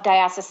lot of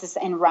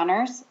diastasis in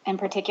runners in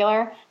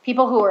particular,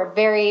 people who are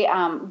very,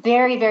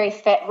 very, very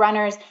fit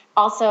runners,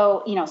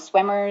 also,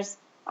 swimmers,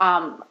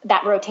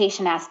 that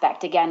rotation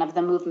aspect, again, of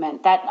the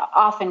movement that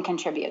often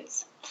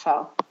contributes.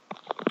 So.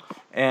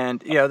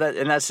 And,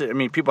 that's,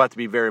 people have to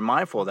be very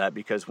mindful of that,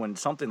 because when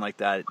something like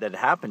that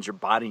happens, your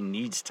body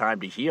needs time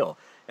to heal.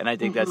 And I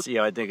think that's,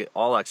 I think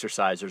all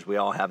exercisers, we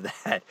all have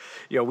that.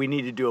 We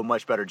need to do a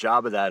much better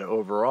job of that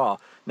overall.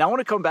 Now, I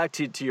want to come back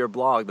to your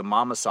blog, the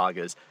Mama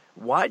Sagas.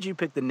 Why'd you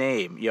pick the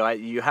name?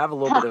 You have a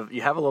little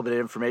bit of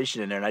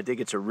information in there, and I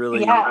think it's a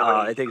really,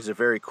 I think it's a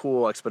very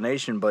cool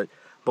explanation. But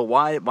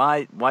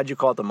why'd you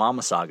call it the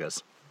Mama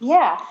Sagas?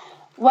 Yeah.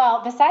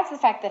 Well, besides the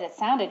fact that it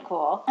sounded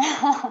cool,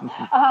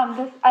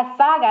 a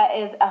saga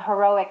is a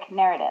heroic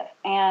narrative.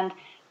 And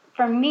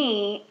for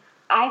me,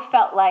 I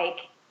felt like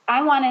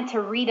I wanted to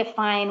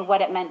redefine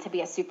what it meant to be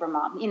a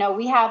supermom.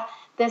 We have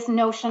this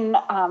notion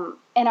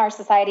in our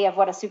society of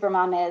what a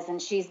supermom is,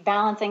 and she's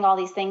balancing all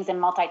these things and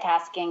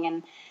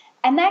multitasking,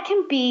 and that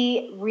can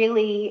be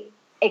really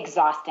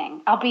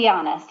exhausting. I'll be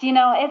honest.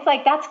 It's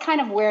like that's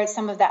kind of where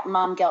some of that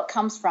mom guilt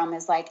comes from,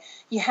 is like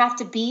you have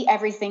to be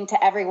everything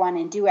to everyone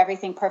and do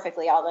everything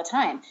perfectly all the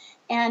time.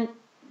 And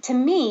to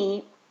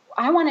me,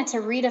 I wanted to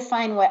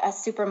redefine what a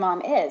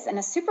supermom is. And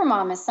a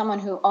supermom is someone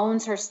who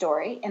owns her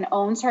story and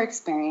owns her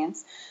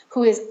experience,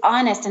 who is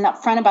honest and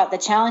upfront about the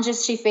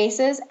challenges she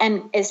faces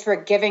and is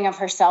forgiving of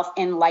herself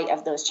in light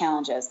of those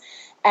challenges.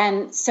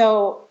 And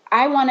so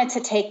I wanted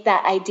to take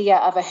that idea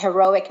of a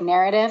heroic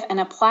narrative and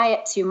apply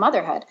it to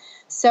motherhood.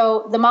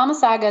 So the Mama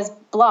Saga's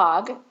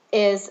blog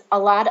is a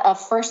lot of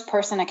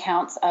first-person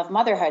accounts of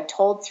motherhood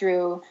told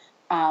through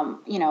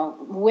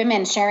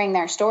women sharing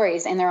their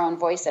stories in their own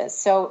voices.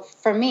 So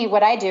for me,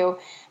 what I do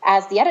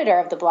as the editor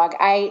of the blog,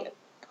 I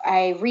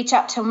reach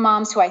out to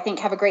moms who I think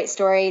have a great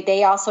story.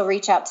 They also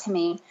reach out to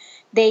me.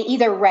 They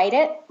either write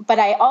it, but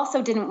I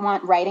also didn't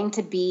want writing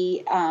to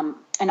be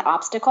an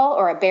obstacle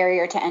or a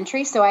barrier to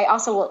entry. So I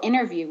also will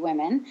interview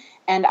women,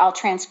 and I'll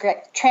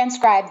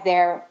transcribe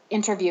their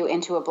interview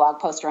into a blog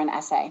post or an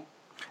essay.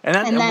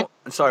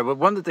 Sorry, but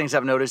one of the things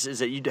I've noticed is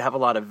that you have a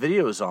lot of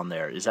videos on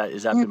there. Is that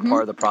been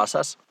part of the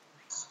process?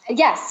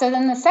 Yes. So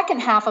then the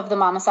second half of the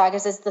Mama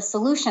Sagas is the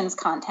solutions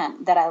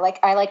content that I like.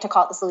 I like to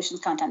call it the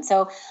solutions content.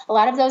 So a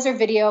lot of those are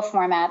video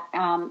format,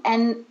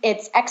 and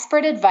it's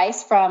expert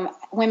advice from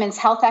women's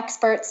health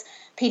experts,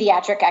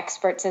 pediatric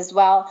experts as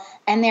well.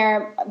 And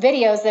they're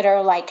videos that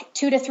are like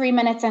 2 to 3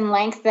 minutes in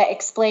length that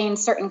explain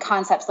certain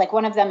concepts. Like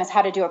one of them is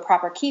how to do a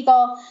proper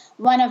Kegel.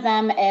 One of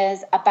them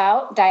is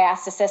about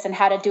diastasis and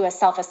how to do a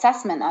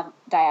self-assessment of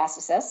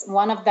diastasis.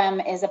 One of them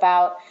is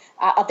about,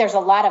 there's a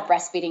lot of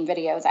breastfeeding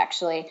videos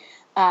actually.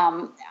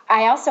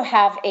 I also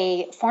have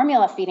a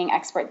formula feeding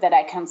expert that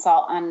I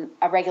consult on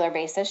a regular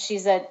basis.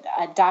 She's a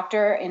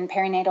doctor in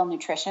perinatal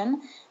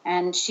nutrition,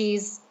 and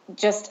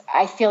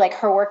I feel like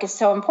her work is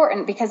so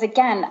important because,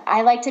 again,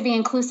 I like to be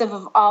inclusive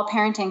of all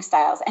parenting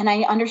styles, and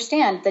I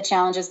understand the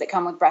challenges that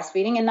come with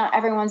breastfeeding, and not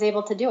everyone's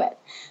able to do it.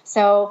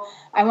 So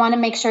I want to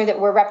make sure that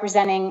we're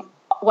representing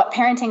what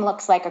parenting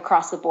looks like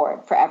across the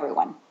board for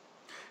everyone.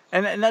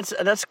 And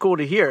that's cool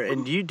to hear.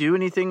 And do you do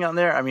anything on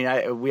there? I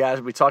mean,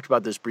 we talked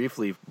about this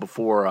briefly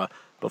before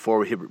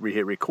we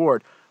hit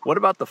record. What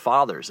about the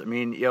fathers? I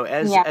mean,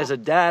 as a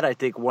dad, I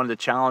think one of the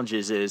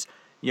challenges is,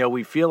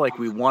 we feel like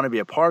we want to be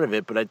a part of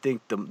it, but I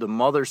think the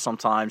mothers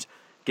sometimes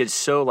get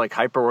so like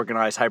hyper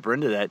organized, hyper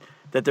into that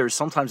there's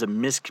sometimes a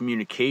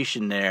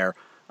miscommunication there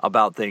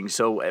about things.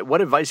 So, what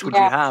advice would you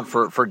have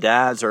for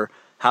dads or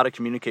how to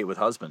communicate with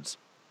husbands?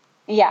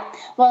 Yeah.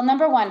 Well,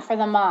 number one, for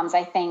the moms,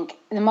 I think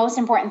the most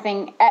important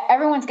thing,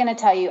 everyone's going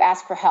to tell you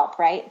ask for help,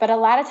 right? But a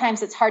lot of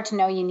times it's hard to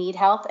know you need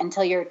help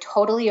until you're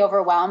totally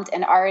overwhelmed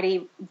and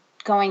already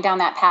going down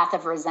that path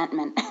of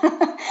resentment.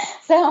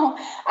 So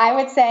I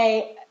would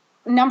say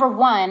number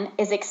one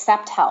is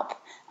accept help.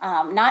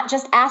 Not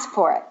just ask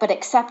for it, but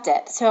accept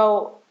it.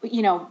 So,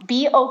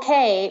 be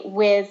okay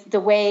with the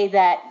way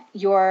that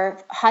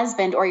your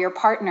husband or your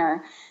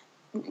partner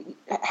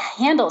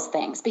handles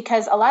things,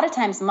 because a lot of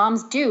times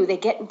moms they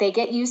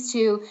get used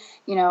to,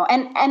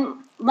 and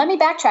let me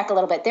backtrack a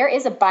little bit. There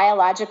is a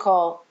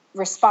biological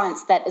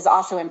response that is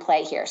also in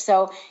play here.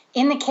 So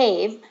in the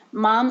cave,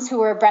 moms who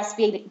were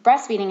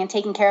breastfeeding and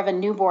taking care of a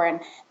newborn,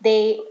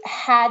 there's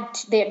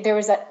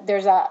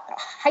a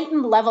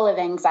heightened level of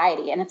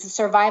anxiety, and it's a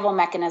survival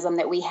mechanism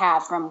that we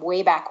have from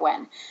way back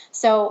when.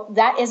 So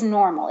that is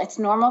normal. It's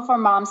normal for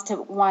moms to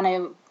want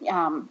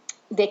to,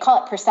 they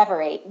call it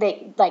perseverate.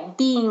 They like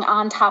being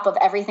on top of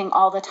everything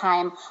all the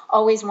time,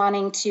 always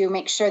wanting to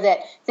make sure that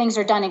things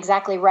are done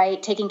exactly right,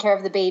 taking care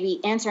of the baby,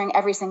 answering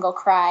every single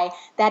cry.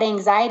 That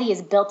anxiety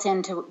is built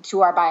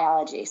into our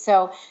biology.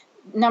 So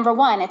number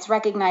one, it's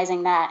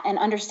recognizing that and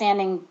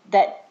understanding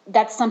that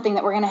that's something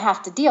that we're going to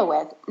have to deal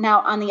with. Now,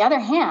 on the other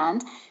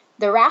hand,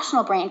 the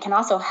rational brain can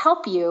also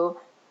help you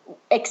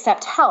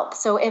accept help.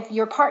 So if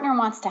your partner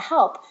wants to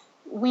help,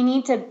 we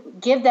need to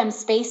give them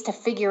space to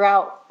figure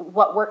out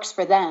what works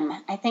for them.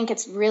 I think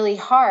it's really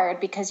hard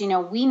because,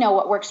 we know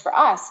what works for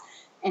us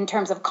in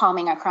terms of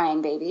calming a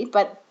crying baby,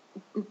 but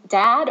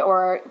dad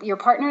or your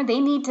partner,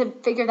 they need to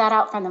figure that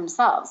out for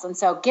themselves. And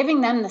so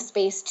giving them the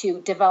space to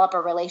develop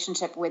a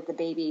relationship with the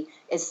baby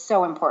is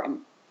so important.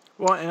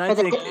 Well, and I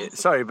think,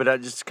 sorry, but I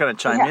just kind of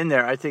chime in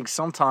there. I think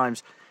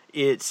sometimes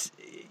it's,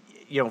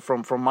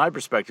 from my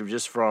perspective,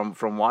 just from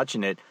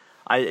watching it,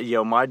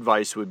 my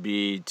advice would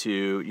be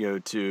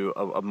to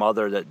a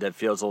mother that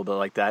feels a little bit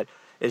like that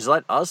is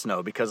let us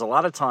know, because a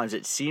lot of times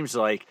it seems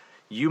like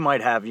you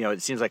might have,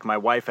 it seems like my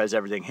wife has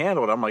everything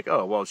handled. I'm like,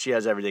 oh, well, she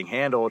has everything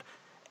handled.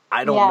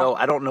 I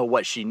don't know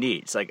what she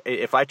needs. Like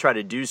if I try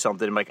to do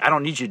something, I'm like, I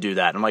don't need you to do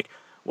that. I'm like,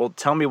 well,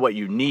 tell me what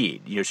you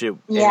need.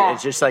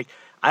 It's just like,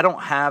 I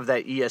don't have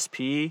that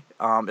ESP.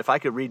 If I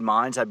could read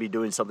minds, I'd be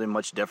doing something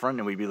much different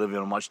and we'd be living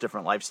a much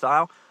different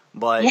lifestyle.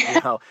 But,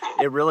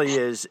 it really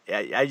is.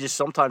 I just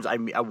sometimes I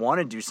want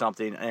to do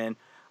something and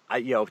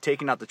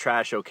taking out the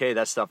trash. Okay,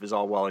 that stuff is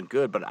all well and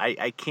good, but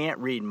I can't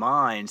read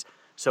minds.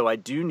 So I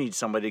do need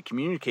somebody to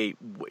communicate,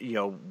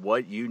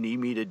 what you need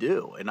me to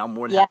do. And I'm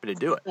more than happy to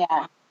do it.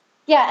 Yeah.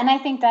 Yeah. And I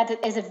think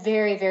that is a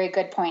very, very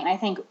good point. I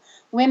think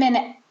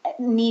women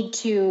need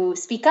to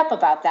speak up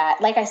about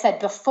that. Like I said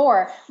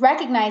before,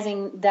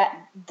 recognizing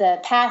that the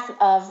path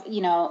of,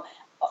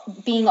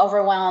 being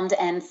overwhelmed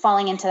and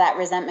falling into that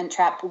resentment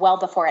trap well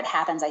before it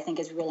happens, I think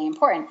is really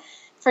important.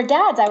 For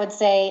dads, I would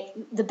say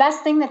the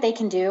best thing that they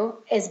can do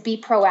is be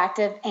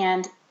proactive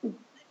and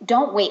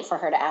don't wait for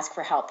her to ask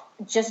for help.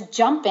 Just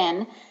jump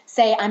in,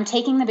 say, I'm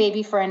taking the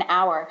baby for an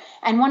hour.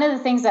 And one of the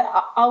things that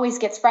always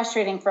gets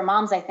frustrating for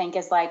moms, I think,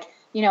 is like,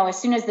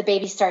 as soon as the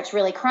baby starts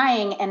really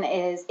crying and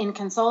is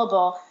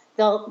inconsolable,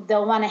 they'll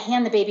want to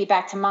hand the baby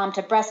back to mom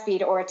to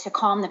breastfeed or to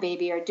calm the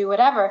baby or do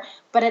whatever.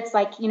 But it's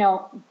like,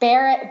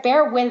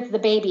 bear with the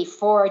baby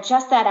for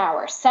just that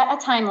hour. Set a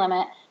time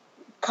limit.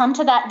 Come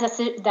to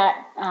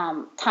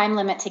that time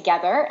limit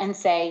together and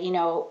say,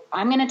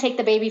 I'm going to take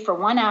the baby for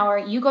 1 hour.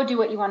 You go do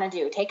what you want to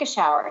do. Take a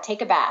shower,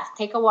 take a bath,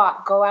 take a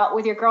walk, go out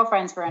with your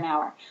girlfriends for an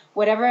hour,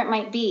 whatever it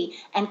might be,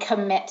 and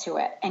commit to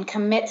it and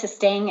commit to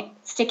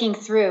sticking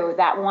through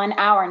that 1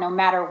 hour, no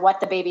matter what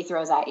the baby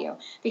throws at you,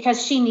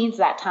 because she needs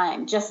that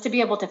time just to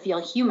be able to feel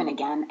human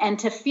again and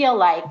to feel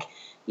like,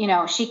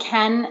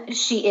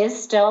 she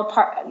is still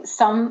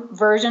some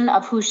version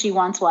of who she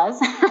once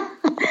was.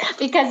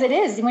 Because it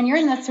is, when you're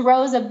in the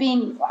throes of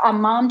being a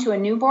mom to a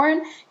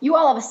newborn, you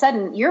all of a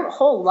sudden, your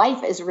whole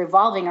life is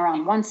revolving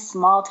around one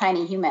small,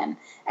 tiny human,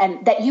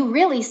 and that you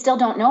really still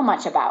don't know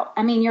much about.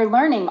 I mean, you're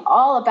learning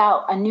all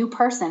about a new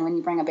person when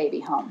you bring a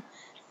baby home.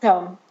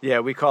 So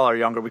yeah, we call our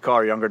younger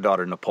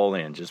daughter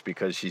Napoleon, just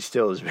because she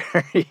still is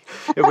very.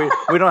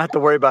 we don't have to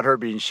worry about her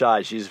being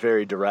shy. She's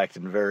very direct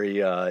and very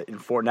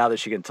informed. Now that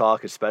she can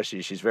talk,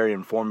 especially, she's very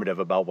informative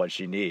about what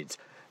she needs.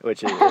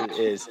 Which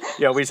is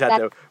we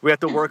have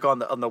to work on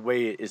the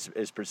way it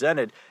is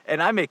presented,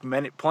 and I make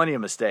plenty of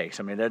mistakes.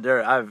 I mean,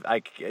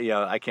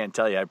 I can't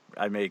tell you,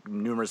 I make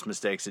numerous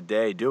mistakes a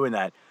day doing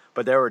that.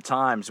 But there were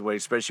times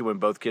especially when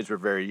both kids were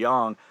very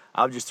young,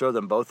 I would just throw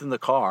them both in the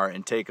car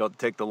and take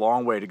the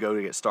long way to go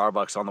to get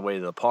Starbucks on the way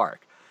to the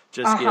park.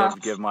 Just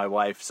give my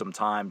wife some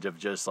time to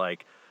just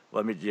like,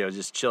 let me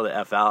just chill the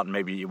F out and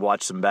maybe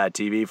watch some bad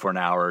TV for an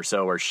hour or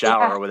so, or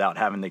shower without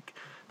having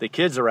the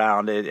kids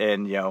around it,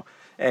 and you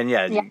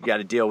got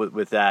to deal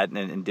with that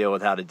and deal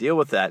with how to deal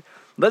with that.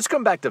 Let's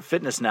come back to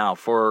fitness now.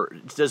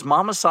 Does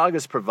Mama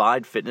Sagas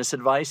provide fitness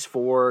advice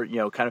for,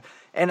 kind of,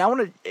 and one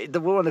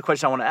of the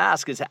questions I want to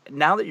ask is,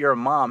 now that you're a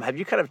mom, have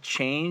you kind of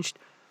changed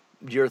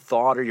your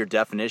thought or your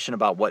definition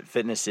about what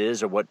fitness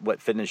is or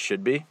what fitness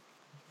should be?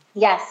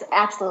 Yes,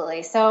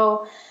 absolutely.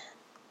 So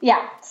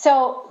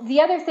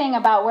the other thing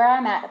about where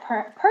I'm at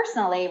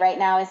personally right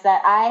now is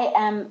that I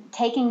am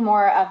taking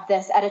more of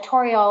this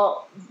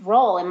editorial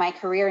role in my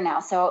career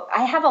now. So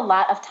I have a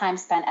lot of time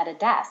spent at a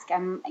desk.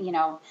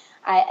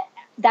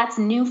 That's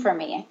new for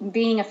me.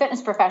 Being a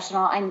fitness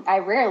professional, I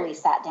rarely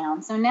sat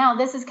down. So now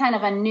this is kind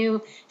of a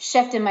new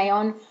shift in my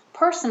own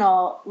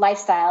personal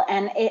lifestyle.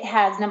 And it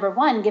has, number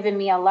one, given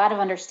me a lot of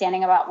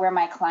understanding about where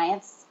my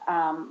clients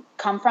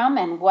come from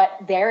and what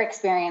they're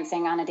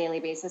experiencing on a daily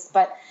basis.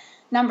 But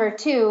number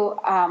two,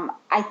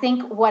 I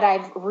think what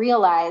I've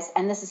realized,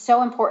 and this is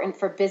so important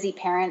for busy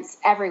parents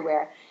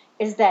everywhere,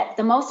 is that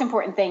the most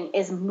important thing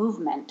is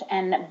movement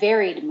and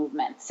varied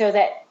movement. So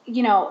that,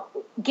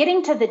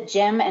 getting to the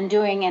gym and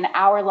doing an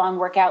hour-long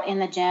workout in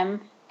the gym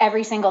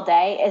every single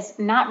day is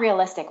not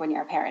realistic when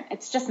you're a parent.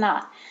 It's just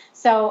not.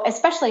 So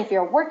especially if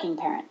you're a working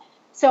parent.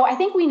 So I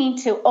think we need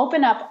to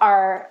open up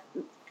our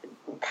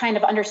kind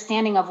of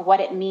understanding of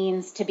what it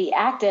means to be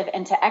active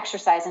and to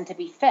exercise and to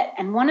be fit.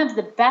 And one of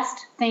the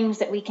best things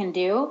that we can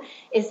do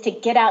is to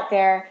get out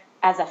there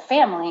as a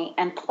family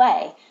and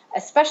play,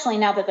 especially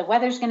now that the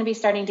weather's going to be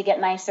starting to get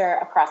nicer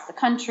across the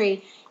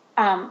country.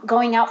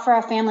 Going out for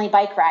a family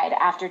bike ride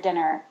after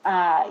dinner,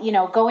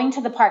 going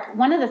to the park.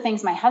 One of the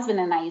things my husband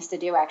and I used to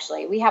do,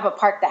 actually, we have a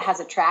park that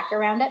has a track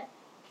around it,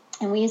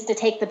 and we used to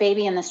take the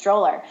baby in the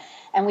stroller,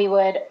 and we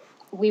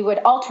would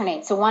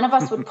alternate. So one of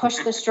us would push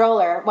the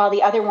stroller while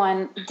the other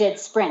one did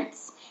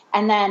sprints.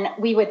 And then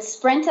we would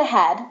sprint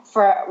ahead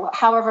for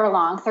however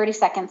long, 30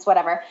 seconds,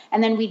 whatever.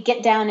 And then we'd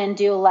get down and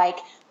do like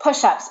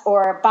push-ups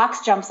or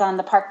box jumps on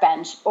the park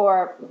bench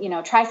or,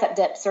 tricep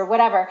dips or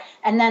whatever.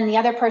 And then the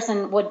other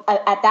person would,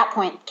 at that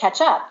point,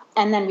 catch up.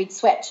 And then we'd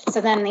switch.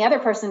 So then the other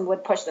person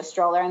would push the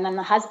stroller, and then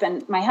my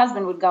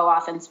husband would go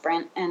off and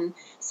sprint, and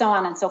so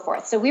on and so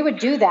forth. So we would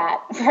do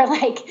that for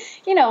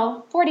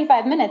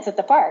 45 minutes at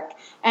the park.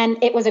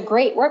 And it was a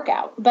great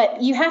workout.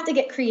 But you have to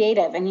get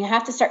creative, and you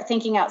have to start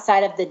thinking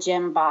outside of the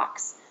gym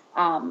box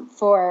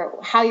for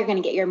how you're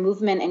going to get your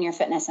movement and your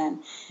fitness in.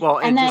 Well,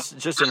 and then,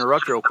 just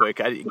interrupt real quick,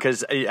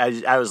 because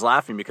I was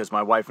laughing because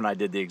my wife and I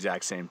did the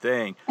exact same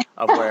thing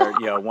of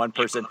where, one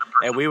person,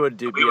 and we would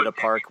be at a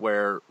park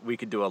where we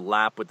could do a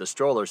lap with the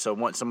stroller. So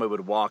once somebody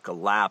would walk a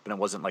lap, and it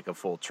wasn't like a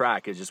full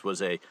track, it just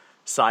was a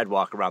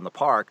sidewalk around the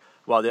park,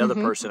 while the other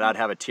person, I'd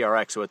have a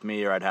TRX with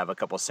me, or I'd have a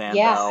couple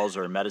sandbells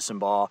or a medicine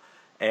ball.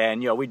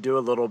 And, we'd do a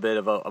little bit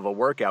of a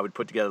workout. We'd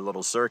put together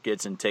little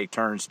circuits and take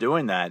turns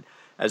doing that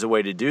as a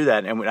way to do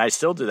that. And I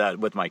still do that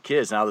with my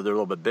kids now that they're a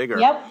little bit bigger.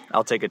 Yep.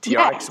 I'll take a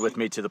TRX with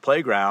me to the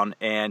playground,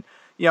 and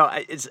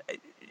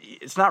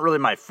it's not really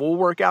my full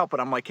workout, but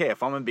I'm like, hey,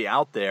 if I'm going to be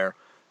out there,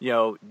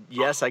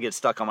 yes, I get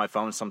stuck on my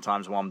phone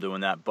sometimes while I'm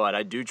doing that, but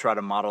I do try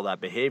to model that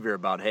behavior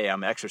about, hey,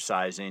 I'm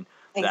exercising,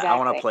 that I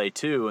want to play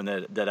too, and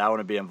that I want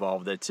to be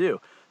involved with it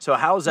too. So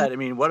how is that? I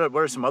mean, what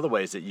are some other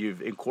ways that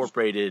you've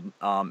incorporated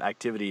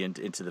activity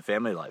into the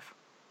family life?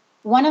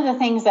 One of the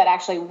things that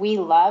actually we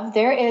love,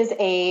 there is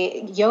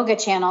a yoga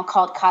channel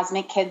called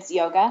Cosmic Kids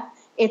Yoga.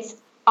 It's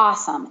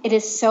awesome. It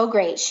is so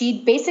great.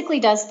 She basically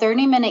does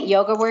 30-minute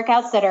yoga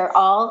workouts that are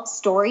all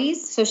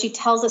stories. So she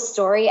tells a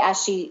story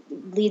as she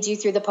leads you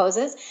through the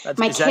poses. Is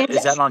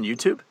that on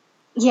YouTube?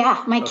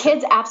 Yeah, my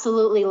kids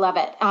absolutely love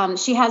it.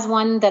 She has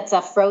one that's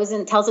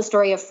tells a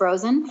story of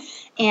Frozen.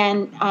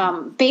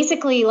 And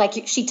basically,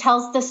 like, she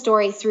tells the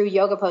story through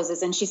yoga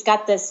poses. And she's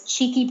got this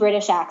cheeky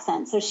British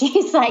accent. So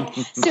she's like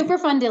super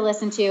fun to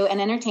listen to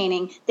and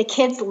entertaining. The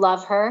kids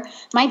love her.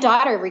 My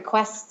daughter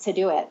requests to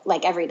do it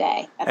like every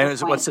day.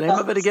 What's the name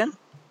of it again?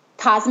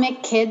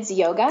 Cosmic Kids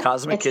Yoga.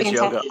 Cosmic Kids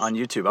Yoga on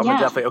YouTube. I'm gonna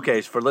definitely,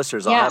 okay, for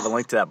listeners, I'll have a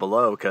link to that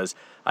below, because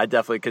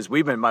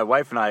my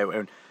wife and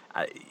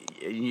I,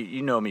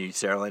 you know me,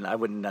 Saralyn, I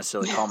wouldn't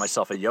necessarily call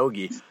myself a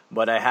yogi,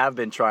 but I have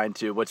been trying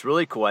to. What's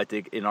really cool, I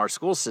think, in our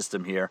school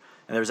system here,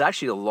 and there was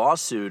actually a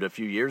lawsuit a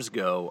few years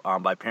ago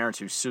by parents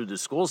who sued the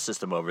school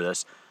system over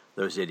this,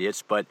 those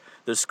idiots, but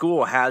the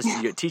school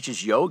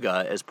teaches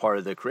yoga as part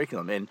of the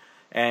curriculum,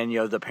 and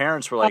the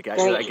parents were like,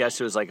 I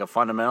guess it was like a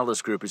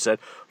fundamentalist group who said,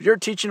 you're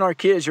teaching our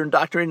kids, you're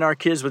indoctrinating our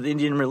kids with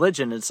Indian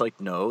religion. It's like,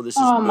 no, this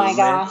is movement. My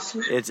gosh.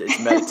 It's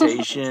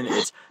meditation.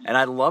 And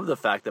I love the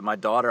fact that my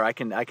daughter, I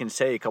can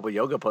say a couple of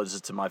yoga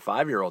poses to my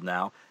 5-year-old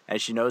now,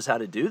 and she knows how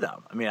to do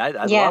them. I mean,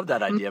 I love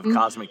that idea of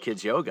Cosmic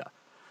Kids Yoga.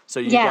 So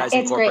you guys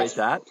incorporate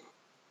that?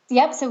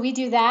 Yep. So we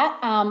do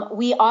that.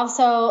 We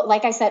also,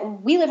 like I said,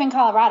 we live in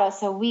Colorado,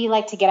 so we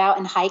like to get out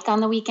and hike on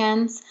the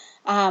weekends.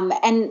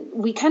 And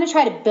we kind of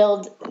try to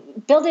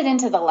build it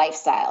into the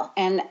lifestyle.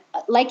 And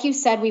like you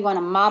said, we want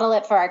to model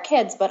it for our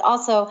kids, but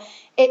also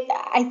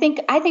I think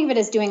of it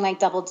as doing like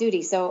double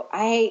duty. So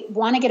I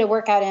want to get a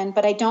workout in,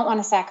 but I don't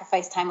want to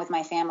sacrifice time with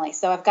my family.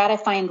 So I've got to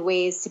find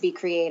ways to be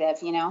creative,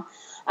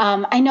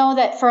 I know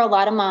that for a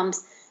lot of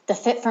moms, the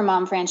Fit for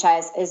Mom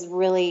franchise is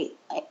really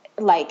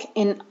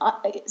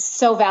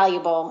so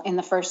valuable in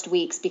the first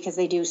weeks, because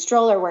they do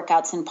stroller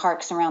workouts in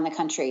parks around the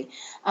country.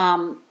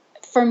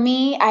 For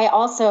me, I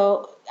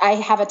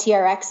have a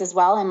TRX as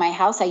well in my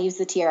house. I use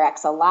the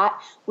TRX a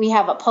lot. We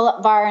have a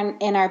pull-up bar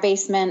in our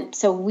basement.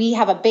 So we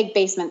have a big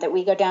basement that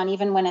we go down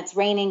even when it's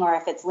raining or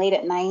if it's late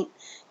at night.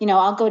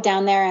 I'll go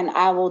down there and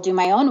I will do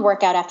my own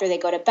workout after they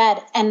go to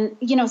bed. And,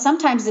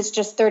 sometimes it's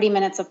just 30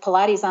 minutes of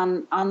Pilates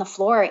on the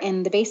floor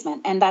in the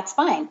basement. And that's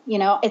fine.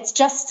 It's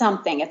just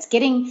something.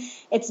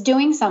 It's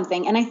doing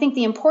something. And I think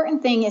the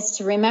important thing is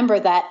to remember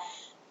that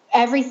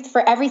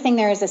for everything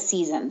there is a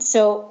season.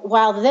 So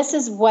while this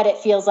is what it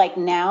feels like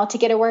now to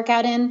get a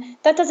workout in,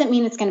 that doesn't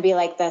mean it's going to be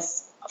like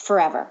this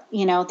forever.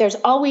 There's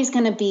always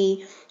going to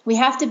be, we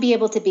have to be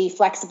able to be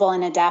flexible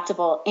and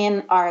adaptable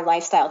in our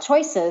lifestyle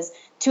choices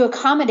to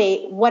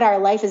accommodate what our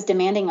life is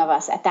demanding of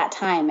us at that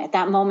time, at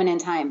that moment in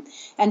time.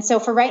 And so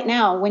for right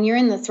now, when you're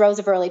in the throes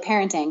of early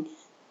parenting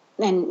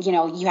and,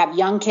 you have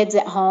young kids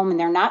at home and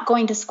they're not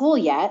going to school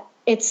yet,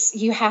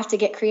 you have to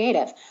get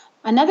creative.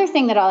 Another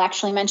thing that I'll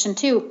actually mention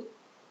too,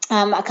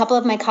 a couple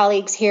of my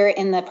colleagues here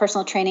in the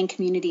personal training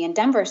community in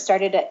Denver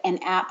started an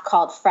app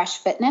called Fresh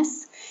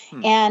Fitness.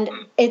 And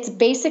it's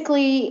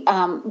basically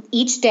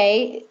each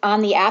day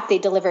on the app, they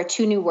deliver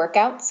 2 new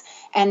workouts.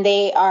 And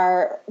they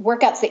are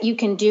workouts that you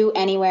can do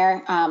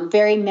anywhere,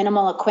 very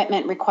minimal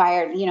equipment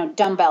required,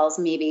 dumbbells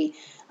maybe.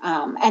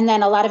 And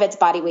then a lot of it's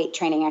body weight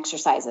training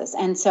exercises.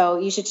 And so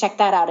you should check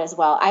that out as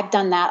well. I've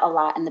done that a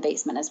lot in the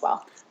basement as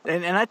well.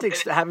 And I think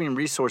having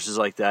resources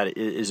like that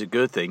is a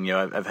good thing.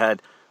 I've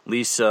had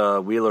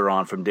Lisa Wheeler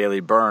on from Daily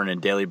Burn, and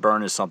Daily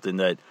Burn is something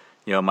that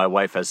my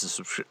wife has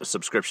a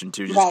subscription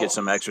to, just get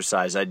some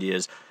exercise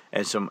ideas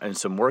and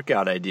some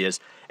workout ideas.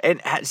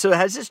 And so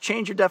has this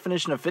changed your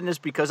definition of fitness?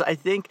 Because I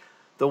think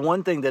the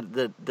one thing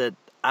that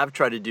I've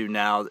tried to do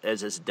now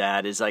as a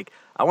dad is like,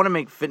 I want to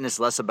make fitness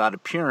less about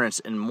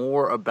appearance and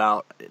more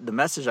about the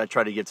message I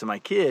try to give to my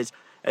kids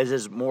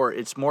it's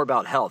more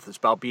about health. It's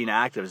about being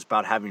active. It's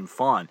about having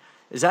fun.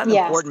 Is that an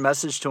important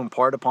message to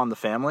impart upon the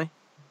family?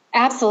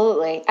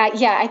 Absolutely.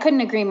 I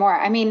couldn't agree more.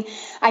 I mean,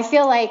 I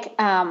feel like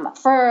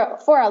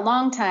for a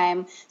long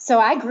time, so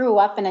I grew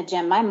up in a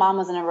gym. My mom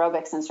was an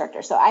aerobics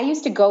instructor. So I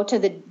used to go to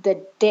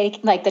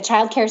the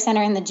child care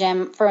center in the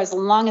gym for as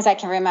long as I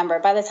can remember.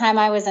 By the time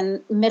I was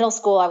in middle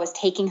school, I was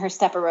taking her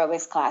step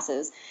aerobics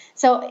classes.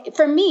 So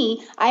for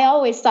me, I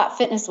always thought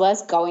fitness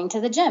was going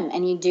to the gym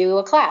and you do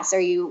a class or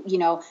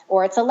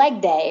or it's a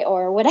leg day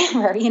or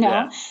whatever,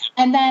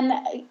 and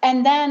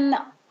then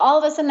all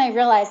of a sudden I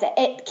realized that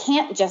it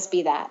can't just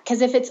be that,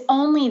 because if it's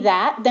only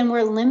that, then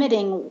we're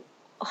limiting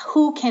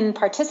who can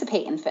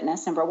participate in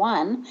fitness, number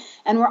one.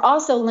 And we're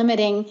also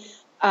limiting,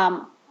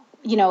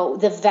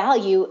 the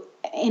value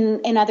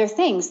in other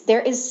things.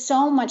 There is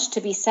so much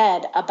to be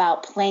said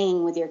about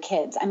playing with your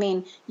kids. I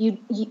mean, you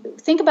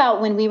think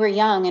about when we were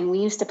young and we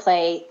used to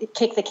play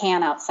kick the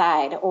can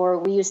outside, or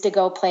we used to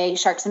go play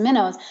sharks and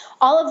minnows.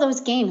 All of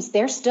those games,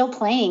 they're still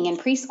playing in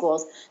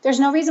preschools. There's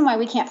no reason why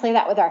we can't play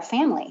that with our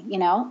family.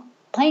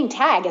 Playing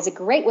tag is a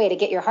great way to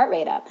get your heart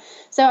rate up.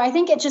 So I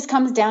think it just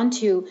comes down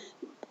to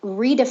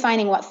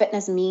redefining what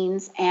fitness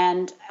means,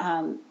 and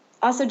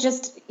also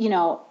just,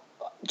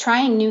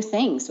 trying new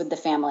things with the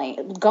family,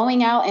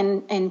 going out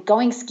and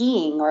going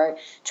skiing, or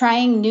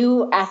trying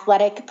new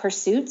athletic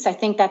pursuits. I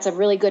think that's a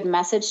really good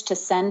message to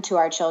send to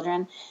our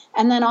children.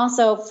 And then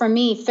also for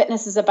me,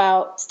 fitness is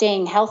about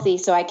staying healthy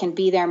so I can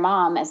be their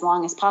mom as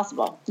long as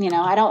possible.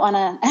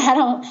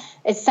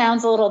 It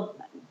sounds a little,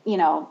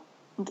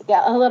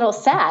 a little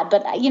sad,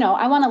 but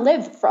I want to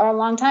live for a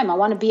long time. I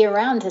want to be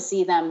around to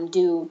see them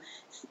do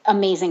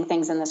amazing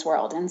things in this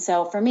world. And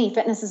so for me,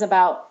 fitness is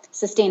about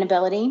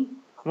sustainability.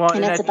 Well,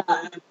 and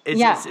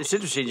it's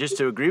interesting just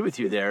to agree with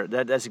you there.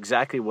 That's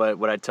exactly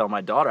what I tell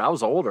my daughter. I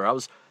was older. I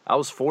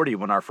was 40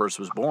 when our first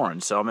was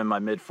born, so I'm in my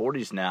mid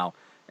 40s now.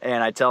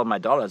 And I tell my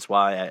daughter that's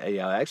why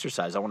I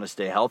exercise. I want to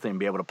stay healthy and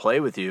be able to play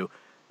with you,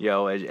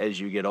 as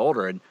you get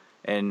older.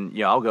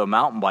 And I'll go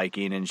mountain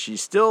biking, and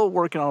she's still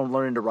working on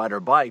learning to ride her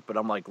bike. But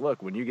I'm like,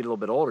 look, when you get a little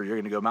bit older, you're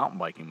going to go mountain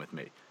biking with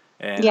me,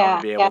 and I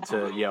want to be able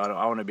to,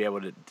 I want to be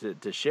able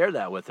to share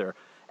that with her.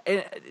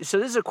 And so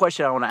this is a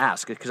question I want to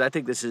ask, because I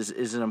think this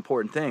is an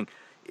important thing.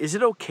 Is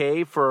it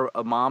okay for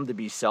a mom to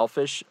be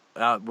selfish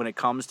when it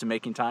comes to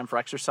making time for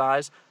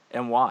exercise,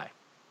 and why?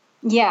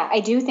 Yeah,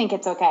 I do think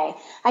it's okay.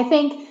 I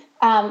think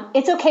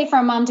it's okay for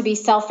a mom to be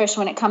selfish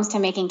when it comes to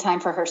making time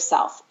for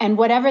herself. And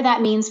whatever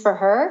that means for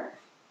her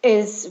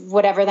is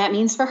whatever that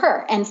means for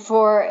her. And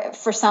for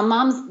some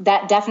moms,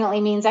 that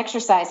definitely means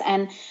exercise.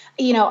 And,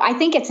 I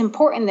think it's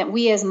important that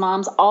we as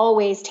moms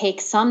always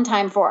take some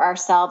time for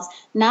ourselves,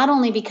 not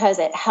only because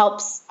it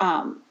helps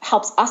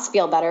us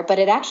feel better, but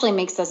it actually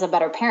makes us a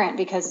better parent,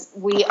 because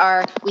we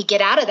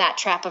get out of that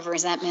trap of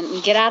resentment.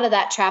 We get out of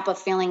that trap of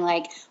feeling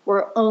like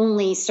we're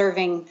only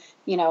serving,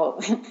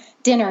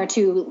 dinner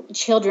to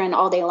children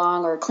all day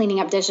long, or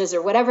cleaning up dishes,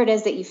 or whatever it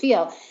is that you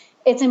feel.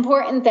 It's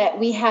important that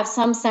we have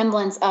some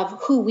semblance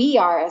of who we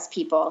are as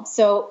people.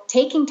 So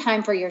taking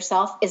time for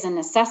yourself is a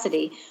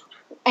necessity.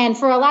 And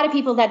for a lot of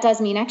people, that does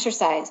mean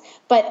exercise.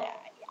 But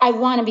I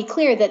want to be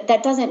clear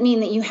that doesn't mean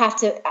that you have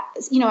to,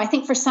 I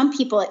think for some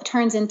people it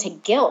turns into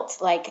guilt.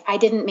 Like, I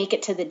didn't make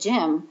it to the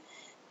gym.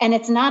 And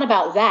it's not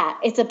about that.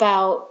 It's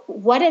about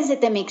what is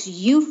it that makes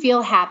you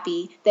feel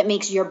happy, that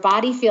makes your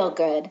body feel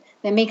good,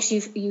 that makes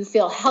you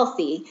feel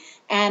healthy.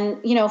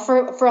 And,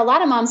 for a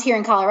lot of moms here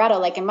in Colorado,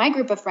 like in my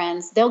group of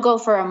friends, they'll go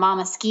for a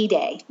mama ski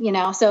day,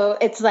 so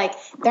it's like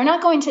they're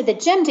not going to the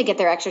gym to get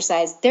their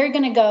exercise. They're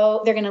going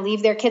to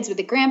leave their kids with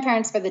the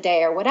grandparents for the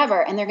day or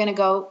whatever, and they're going to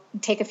go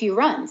take a few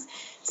runs.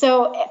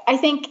 So I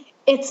think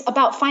it's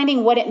about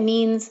finding what it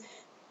means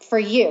for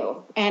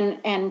you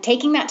and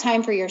taking that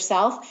time for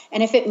yourself.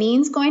 And if it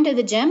means going to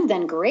the gym,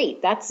 then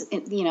great. That's,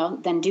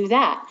 then do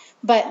that.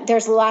 But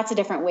there's lots of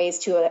different ways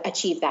to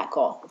achieve that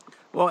goal.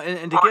 Well,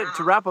 and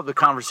to wrap up the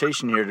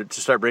conversation here,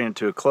 to start bringing it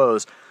to a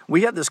close,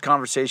 we had this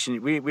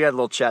conversation, we had a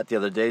little chat the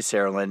other day,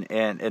 Saralyn,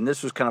 and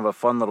this was kind of a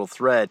fun little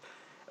thread.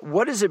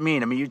 What does it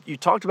mean? I mean, you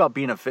talked about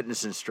being a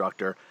fitness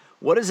instructor.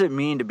 What does it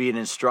mean to be an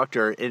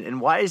instructor,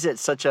 and why is it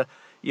such a,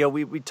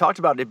 we talked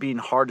about it being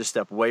hard to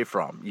step away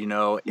from,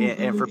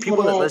 and for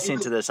people that are listening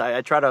to this,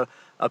 I try to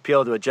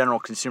appeal to a general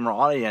consumer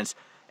audience,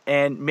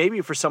 and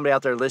maybe for somebody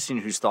out there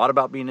listening who's thought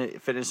about being a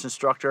fitness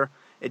instructor,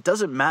 it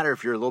doesn't matter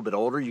if you're a little bit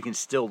older, you can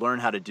still learn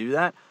how to do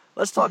that.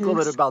 Let's talk a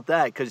little bit about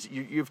that, because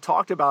you've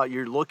talked about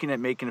you're looking at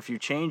making a few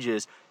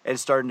changes and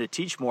starting to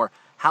teach more.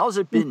 How's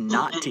it been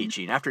not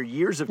teaching? After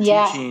years of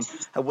teaching,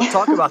 we'll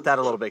talk about that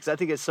a little bit, because I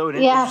think it's so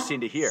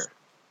interesting to hear.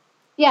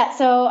 Yeah,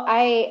 so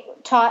I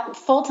taught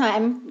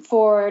full-time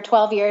for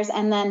 12 years,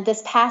 and then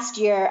this past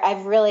year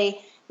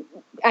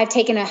I've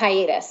taken a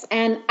hiatus.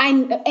 And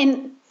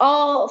in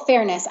all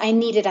fairness, I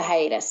needed a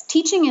hiatus.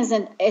 Teaching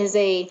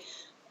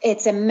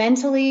it's a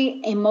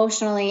mentally,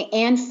 emotionally,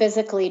 and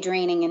physically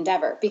draining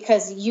endeavor,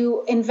 because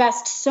you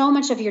invest so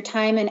much of your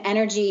time and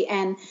energy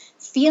and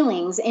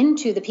feelings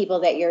into the people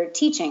that you're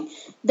teaching.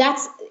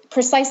 That's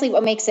precisely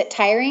what makes it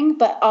tiring,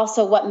 but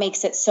also what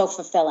makes it so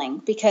fulfilling,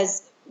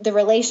 because the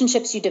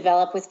relationships you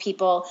develop with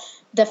people,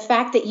 the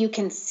fact that you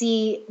can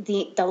see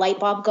the light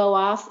bulb go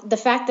off, the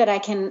fact that I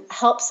can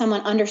help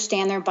someone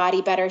understand their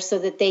body better so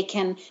that they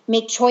can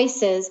make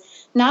choices,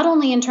 not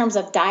only in terms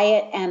of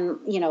diet and,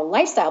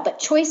 lifestyle, but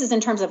choices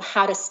in terms of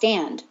how to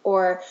stand.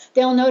 Or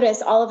they'll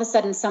notice all of a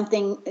sudden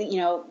something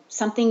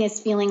is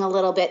feeling a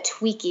little bit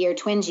tweaky or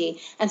twingy.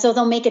 And so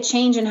they'll make a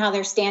change in how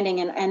they're standing.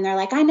 And they're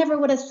like, I never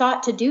would have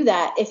thought to do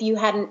that if you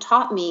hadn't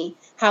taught me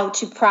how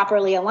to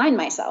properly align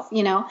myself,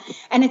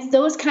 And it's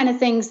those kind of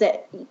things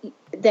that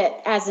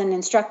as an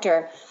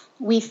instructor,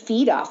 we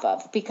feed off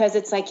of, because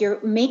it's like you're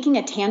making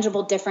a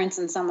tangible difference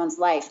in someone's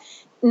life.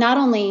 not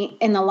only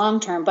in the long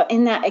term, but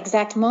in that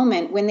exact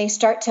moment when they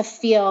start to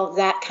feel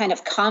that kind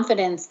of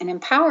confidence and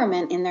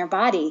empowerment in their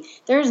body,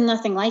 there's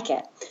nothing like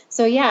it.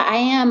 So yeah,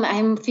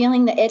 I'm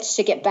feeling the itch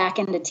to get back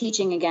into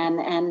teaching again.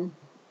 And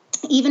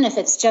even if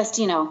it's just,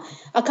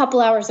 a couple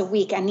hours a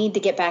week, I need to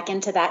get back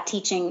into that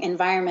teaching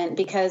environment,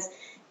 because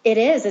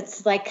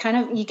it's like kind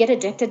of, you get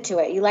addicted to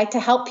it. You like to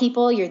help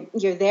people.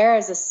 You're there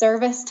as a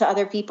service to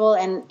other people.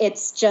 And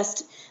it's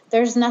just,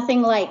 there's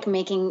nothing like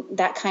making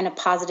that kind of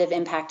positive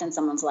impact in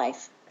someone's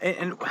life.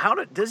 And how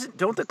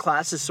don't the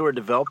classes sort of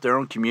develop their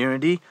own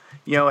community?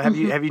 Have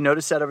you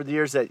noticed that over the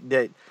years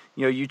that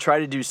you try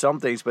to do some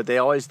things, but they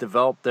always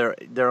develop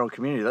their own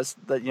community?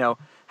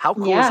 How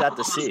cool is that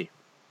to see?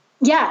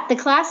 Yeah, the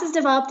classes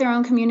develop their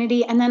own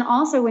community. And then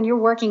also when you're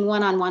working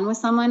one-on-one with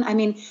someone, I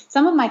mean,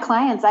 some of my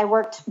clients I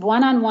worked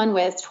one-on-one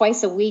with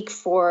twice a week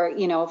for,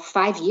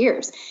 5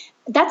 years.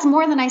 That's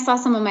more than I saw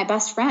some of my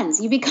best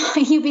friends. You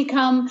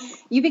become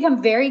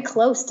very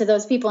close to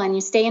those people, and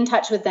you stay in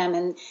touch with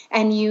them,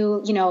 and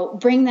you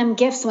bring them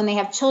gifts when they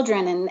have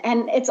children,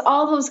 and it's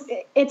all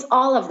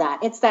of that.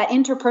 It's that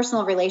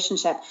interpersonal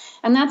relationship.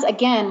 And that's,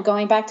 again,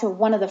 going back to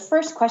one of the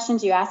first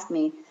questions you asked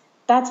me.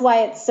 That's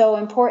why it's so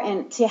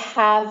important to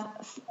have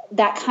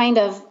that kind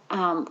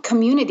of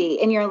community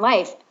in your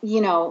life.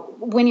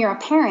 When you're a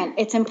parent,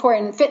 it's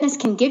important. Fitness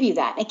can give you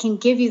that. It can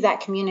give you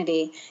that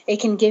community. It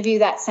can give you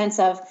that sense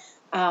of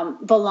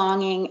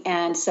belonging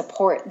and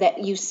support that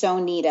you so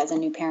need as a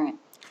new parent.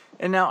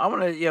 And now I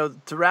want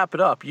to wrap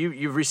it up.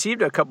 You've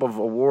received a couple of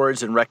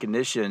awards and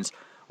recognitions.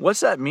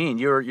 What's that mean?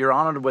 You're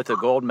honored with a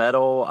gold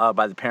medal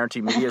by the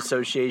Parenting Media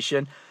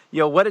Association.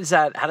 What is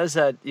that? How does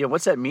that?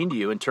 What's that mean to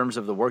you in terms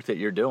of the work that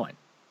you're doing?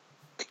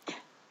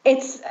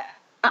 It's.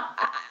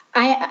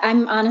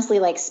 I'm honestly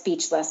like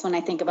speechless when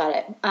I think about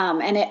it.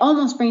 And it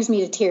almost brings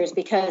me to tears,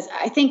 because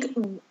I think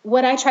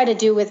what I try to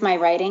do with my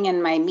writing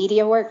and my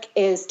media work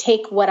is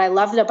take what I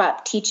loved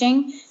about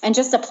teaching and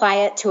just apply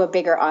it to a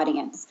bigger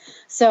audience.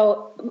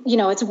 So,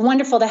 it's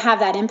wonderful to have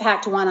that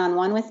impact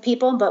one-on-one with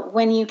people, but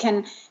when you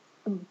can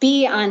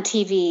be on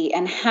TV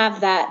and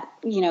have that,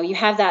 you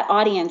have that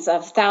audience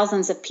of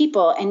thousands of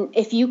people. And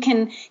if you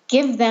can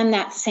give them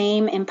that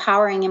same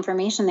empowering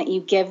information that you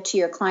give to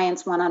your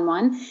clients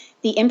one-on-one,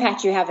 the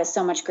impact you have is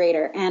so much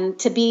greater. And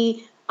to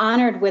be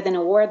honored with an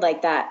award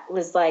like that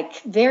was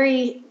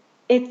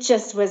it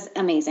just was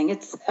amazing.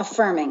 It's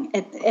affirming.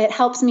 It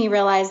helps me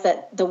realize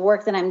that the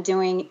work that I'm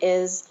doing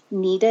is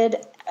needed,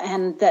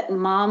 and that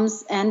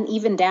moms and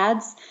even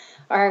dads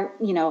are,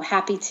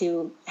 happy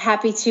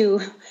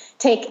to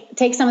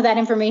take some of that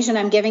information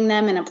I'm giving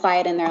them and apply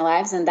it in their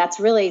lives. And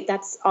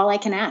that's all I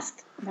can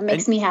ask. That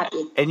makes me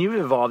happy. And you've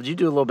evolved. You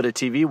do a little bit of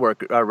TV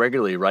work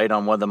regularly, right,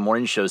 on one of the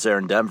morning shows there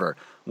in Denver.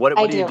 What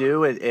do you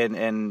do?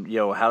 And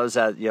how does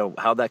that,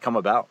 how'd that come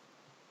about?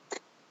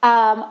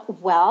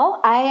 Well,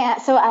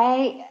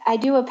 I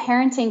do a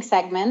parenting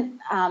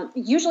segment,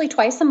 usually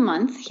twice a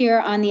month here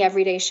on the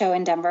Everyday Show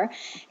in Denver.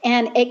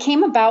 And it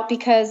came about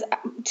because,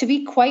 to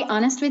be quite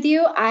honest with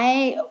you,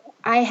 I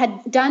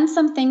had done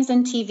some things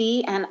in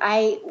TV, and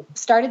I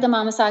started the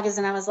Mama Sagas,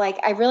 and I was like,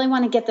 I really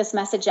want to get this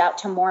message out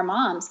to more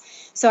moms.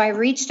 So I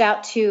reached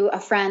out to a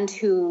friend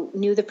who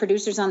knew the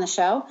producers on the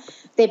show.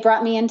 They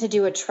brought me in to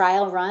do a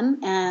trial run,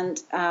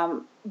 and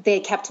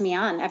they kept me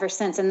on ever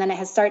since. And then it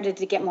has started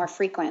to get more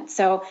frequent.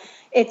 So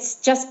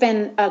it's just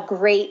been a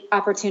great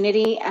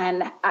opportunity.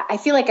 And I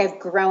feel like I've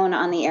grown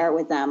on the air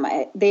with them.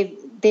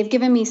 They've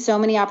given me so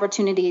many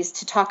opportunities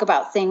to talk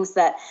about things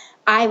that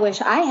I wish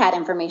I had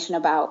information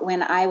about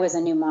when I was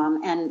a new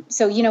mom. And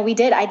so,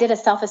 I did a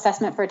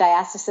self-assessment for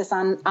diastasis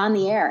on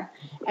the air.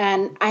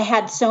 And I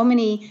had so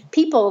many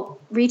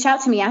people reach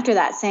out to me after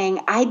that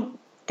saying, I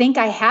think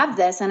I have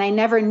this and I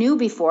never knew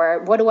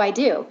before. What do I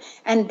do?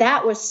 And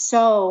that was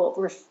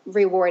so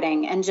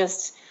rewarding. And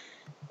just,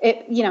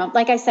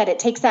 like I said, it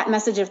takes that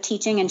message of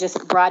teaching and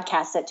just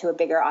broadcasts it to a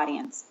bigger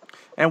audience.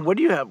 And what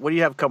do you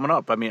have coming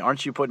up? I mean,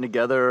 aren't you putting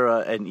together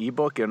an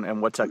ebook,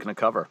 and what's that going to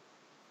cover?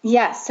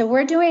 Yes. So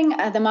we're doing,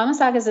 the Mama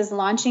Sagas is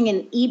launching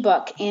an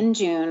ebook in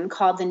June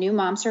called The New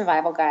Mom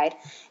Survival Guide.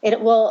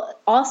 It will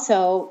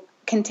also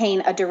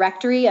contain a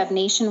directory of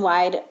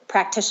nationwide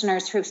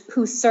practitioners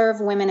who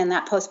serve women in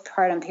that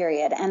postpartum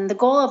period. And the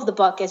goal of the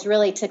book is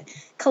really to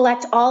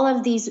collect all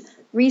of these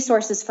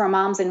resources for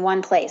moms in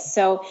one place.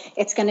 So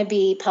it's going to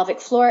be pelvic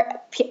floor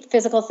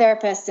physical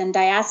therapists and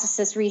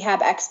diastasis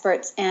rehab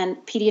experts and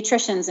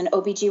pediatricians and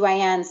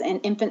OBGYNs and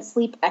infant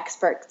sleep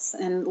experts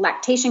and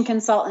lactation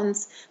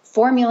consultants,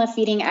 formula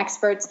feeding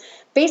experts,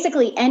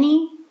 basically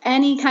any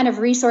kind of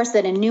resource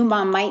that a new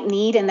mom might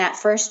need in that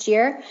first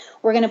year,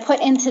 we're going to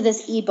put into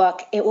this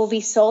ebook. It will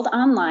be sold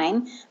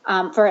online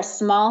for a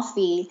small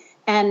fee,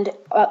 and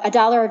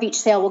 $1 of each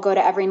sale will go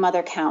to Every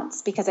Mother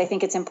Counts, because I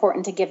think it's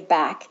important to give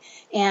back.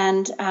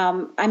 And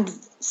I'm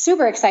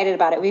super excited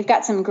about it. We've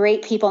got some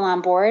great people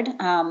on board,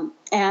 and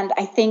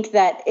I think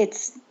that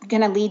it's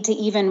going to lead to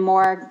even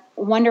more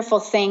wonderful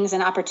things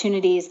and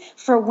opportunities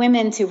for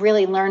women to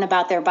really learn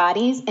about their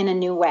bodies in a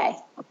new way.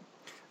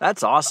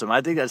 That's awesome.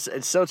 I think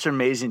it's such an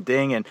amazing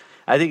thing, and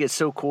I think it's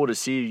so cool to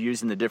see you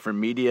using the different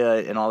media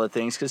and all the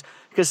things.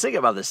 Because think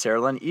about this,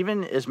 Saralyn.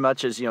 Even as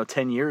much as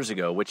 10 years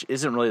ago, which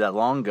isn't really that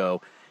long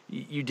ago,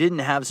 you didn't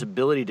have this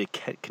ability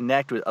to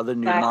connect with other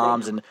new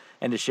moms and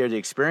to share the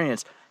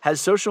experience. Has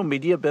social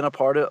media been a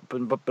part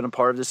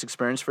of this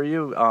experience for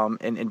you?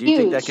 And do you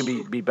think that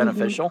can be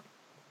beneficial?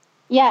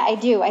 Mm-hmm. Yeah, I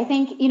do. I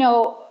think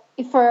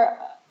for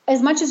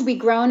as much as we've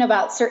grown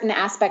about certain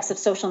aspects of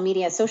social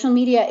media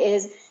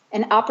is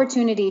an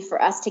opportunity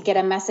for us to get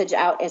a message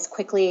out as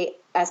quickly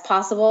as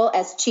possible,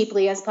 as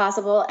cheaply as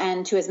possible,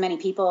 and to as many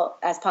people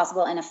as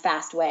possible in a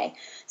fast way.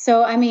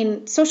 So, I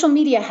mean, social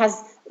media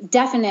has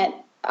definite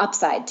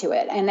upside to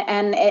it,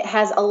 and it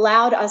has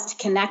allowed us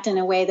to connect in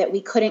a way that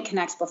we couldn't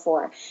connect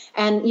before.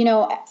 And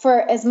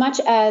for as much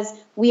as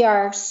we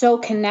are so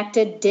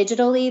connected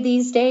digitally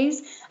these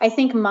days, I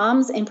think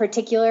moms in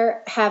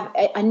particular have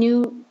a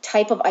new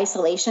type of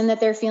isolation that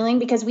they're feeling,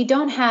 because we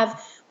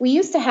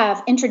used to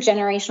have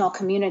intergenerational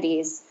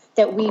communities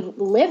that we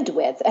lived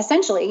with,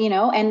 essentially,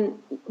 and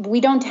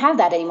we don't have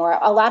that anymore.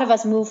 A lot of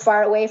us moved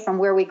far away from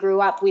where we grew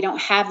up. We don't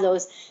have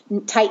those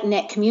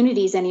tight-knit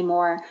communities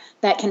anymore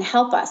that can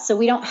help us. So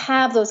we don't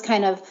have those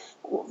kind of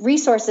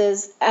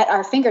resources at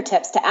our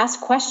fingertips to ask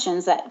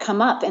questions that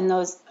come up in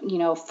those,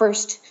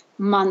 first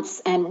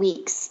months and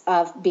weeks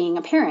of being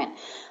a parent.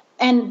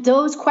 And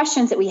those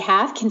questions that we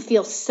have can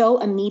feel so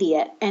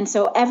immediate. And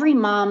so every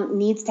mom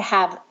needs to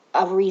have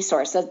a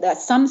resource,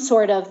 some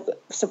sort of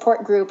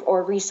support group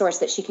or resource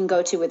that she can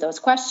go to with those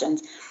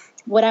questions.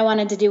 What I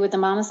wanted to do with the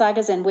Mama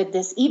Sagas and with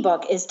this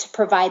ebook is to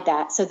provide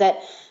that, so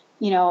that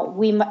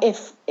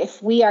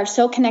if we are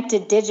so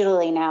connected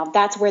digitally now,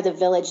 that's where the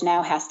village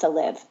now has to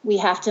live. We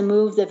have to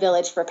move the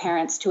village for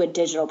parents to a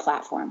digital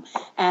platform,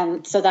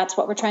 and so that's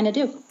what we're trying to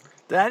do.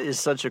 That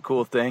is such a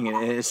cool thing,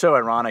 and it's so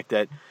ironic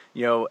that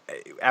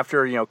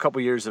after a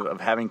couple years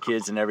of having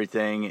kids and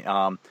everything.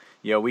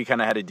 We kind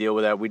of had to deal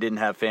with that. We didn't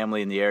have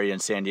family in the area in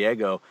San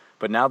Diego,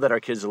 but now that our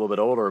kids are a little bit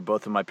older,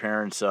 both of my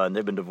parents, and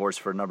they've been divorced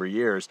for a number of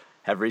years,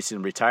 have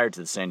recently retired to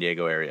the San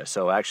Diego area.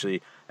 So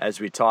actually, as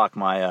we talk,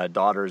 my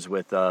daughter's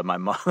with my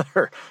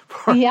mother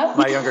for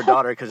my younger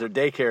daughter because her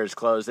daycare is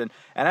closed. And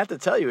I have to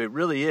tell you, it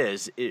really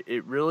is.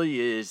 It really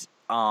is.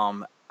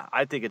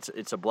 I think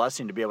it's a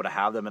blessing to be able to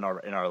have them in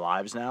our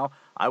lives now.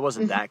 I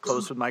wasn't that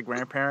close with my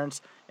grandparents,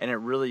 and it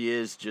really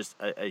is just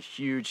a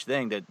huge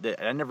thing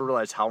that I never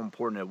realized how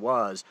important it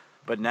was.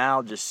 But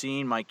now, just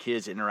seeing my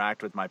kids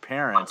interact with my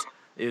parents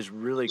is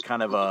really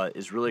kind of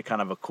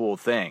a cool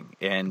thing.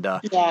 And do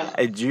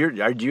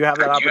you have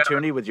that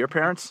opportunity with your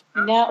parents?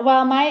 No,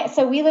 well,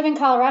 so we live in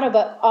Colorado,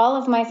 but all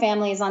of my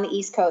family is on the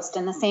East Coast,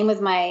 and the same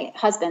with my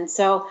husband.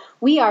 So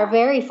we are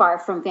very far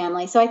from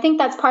family. So I think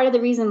that's part of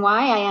the reason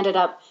why I ended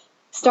up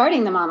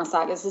starting the Mama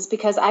Sagas, is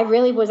because I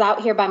really was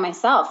out here by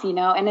myself,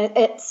 and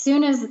as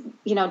soon as,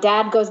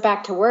 dad goes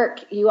back to work,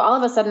 you all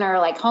of a sudden are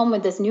like home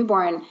with this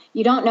newborn.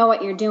 You don't know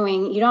what you're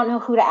doing. You don't know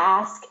who to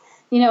ask.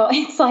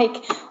 It's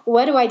like,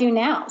 what do I do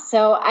now?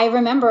 So I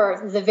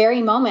remember the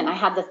very moment I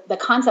had the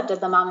concept of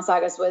the Mama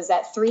Sagas was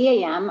at 3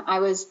 a.m.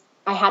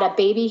 I had a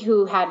baby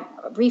who had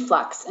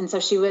reflux, and so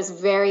she was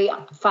very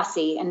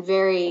fussy and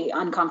very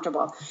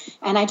uncomfortable.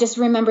 And I just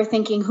remember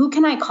thinking, who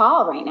can I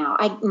call right now?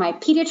 My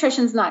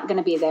pediatrician's not going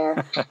to be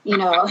there.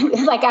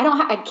 Like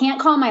I can't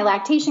call my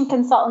lactation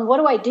consultant. What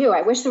do I do?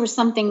 I wish there was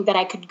something that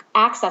I could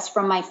access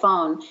from my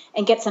phone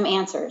and get some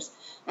answers.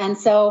 And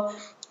so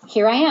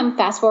here I am,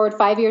 fast forward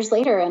 5 years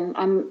later, and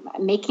I'm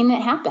making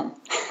it happen.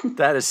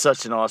 That is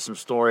such an awesome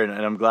story, and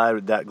I'm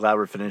glad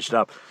we're finished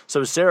up.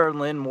 So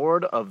Saralyn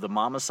Ward of the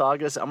Mama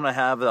Sagas, I'm going to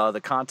have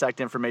the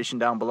contact information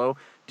down below.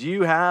 Do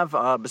you have,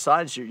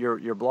 besides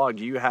your blog,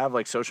 do you have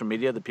like social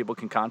media that people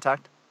can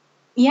contact?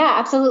 Yeah,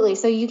 absolutely.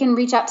 So you can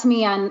reach out to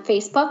me on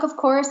Facebook, of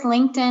course,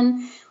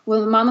 LinkedIn.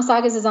 Mama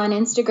Sagas is on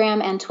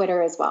Instagram and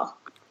Twitter as well.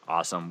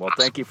 Awesome. Well,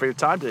 thank you for your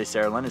time today,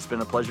 Saralyn. It's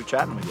been a pleasure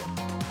chatting with you.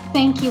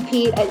 Thank you,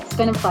 Pete. It's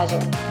been a pleasure.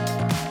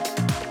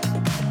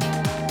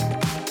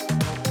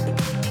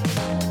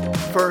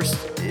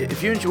 First,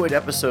 if you enjoyed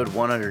episode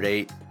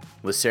 108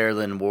 with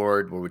Saralyn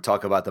Ward, where we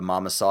talk about the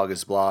Mama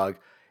Sagas blog,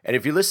 and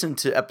if you listen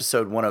to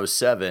episode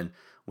 107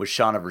 with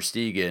Shauna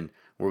Verstegen,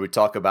 where we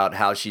talk about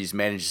how she's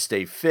managed to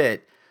stay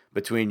fit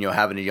between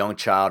having a young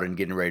child and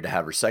getting ready to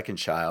have her second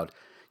child,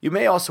 you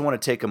may also want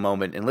to take a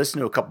moment and listen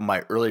to a couple of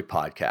my early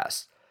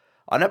podcasts.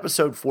 On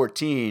episode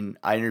 14,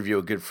 I interview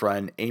a good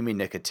friend, Amy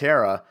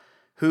Nicotera,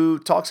 who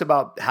talks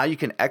about how you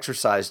can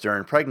exercise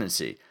during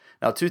pregnancy.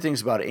 Now, two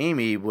things about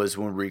Amy was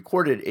when we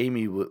recorded,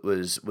 Amy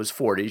was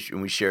 40,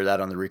 and we share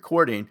that on the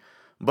recording.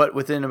 But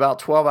within about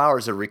 12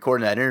 hours of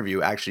recording that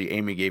interview, actually,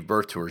 Amy gave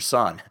birth to her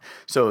son.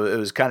 So it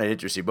was kind of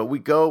interesting. But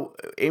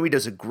Amy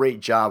does a great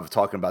job of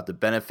talking about the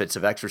benefits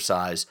of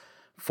exercise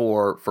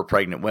for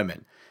pregnant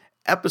women.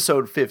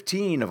 Episode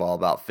 15 of All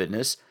About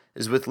Fitness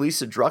is with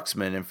Lisa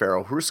Druxman and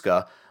Farrell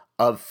Hruska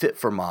of Fit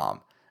for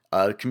Mom,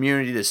 a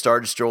community that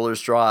started stroller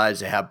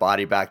strides. They have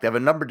Body Back. They have a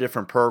number of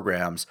different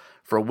programs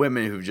for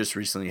women who just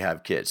recently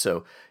have kids.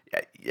 So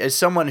as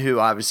someone who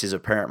obviously is a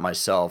parent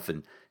myself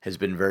and has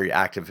been very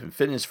active in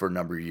fitness for a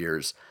number of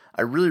years,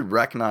 I really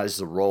recognize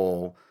the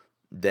role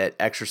that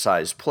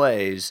exercise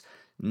plays,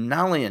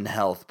 not only in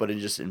health, but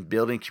in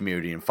building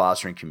community and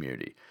fostering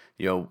community.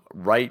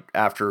 Right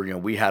after,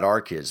 we had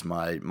our kids,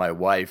 my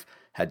wife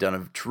had done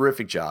a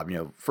terrific job.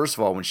 First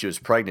of all, when she was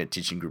pregnant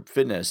teaching group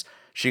fitness,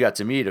 she got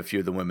to meet a few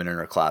of the women in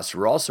her class who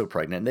were also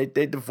pregnant. And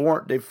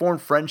they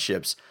formed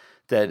friendships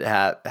that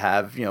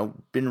have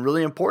been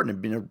really important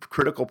and been a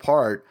critical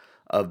part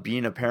of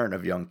being a parent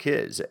of young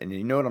kids. And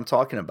you know what I'm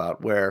talking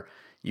about, where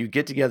you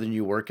get together and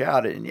you work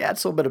out. And yeah,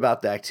 it's a little bit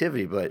about the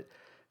activity, but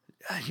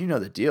you know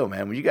the deal,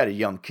 man. When you got a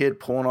young kid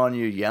pulling on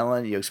you,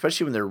 yelling,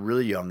 especially when they're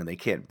really young and they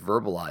can't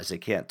verbalize, they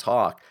can't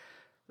talk,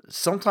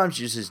 sometimes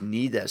you just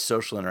need that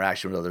social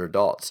interaction with other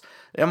adults.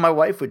 And my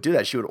wife would do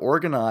that. She would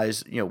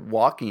organize,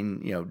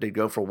 walking, they'd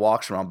go for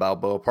walks around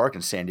Balboa Park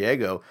in San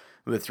Diego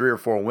with 3 or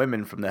 4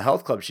 women from the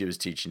health club she was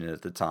teaching in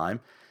at the time.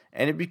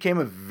 And it became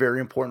a very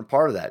important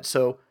part of that.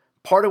 So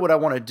part of what I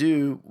want to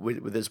do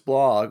with this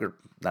blog, or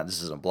not,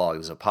 this isn't a blog,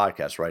 this is a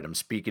podcast, right? I'm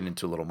speaking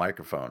into a little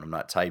microphone. I'm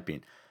not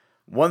typing.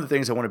 One of the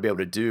things I want to be able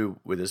to do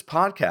with this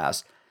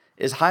podcast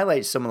is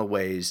highlight some of the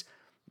ways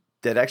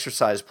that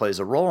exercise plays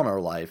a role in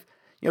our life.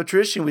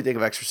 Traditionally we think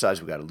of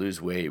exercise, we got to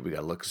lose weight, we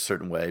got to look a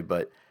certain way,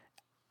 but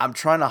I'm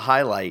trying to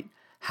highlight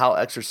how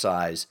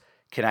exercise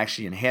can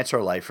actually enhance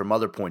our life from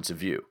other points of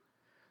view.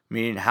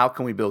 Meaning, how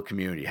can we build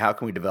community? How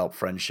can we develop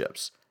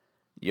friendships?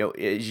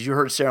 As you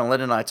heard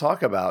Saralyn and I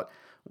talk about,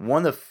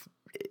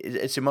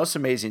 it's the most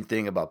amazing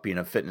thing about being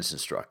a fitness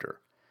instructor.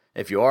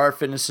 If you are a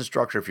fitness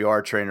instructor, if you are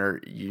a trainer,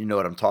 you know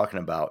what I'm talking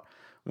about,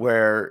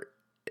 where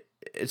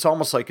it's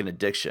almost like an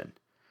addiction,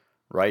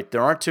 right?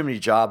 There aren't too many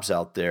jobs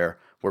out there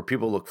where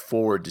people look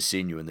forward to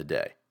seeing you in the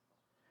day.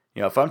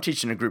 If I'm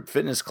teaching a group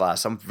fitness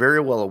class, I'm very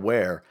well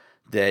aware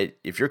that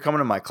if you're coming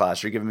to my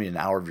class, you're giving me an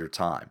hour of your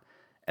time.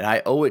 And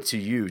I owe it to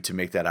you to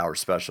make that hour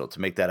special, to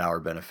make that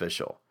hour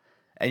beneficial.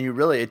 And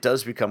it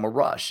does become a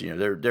rush.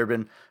 There have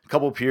been a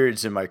couple of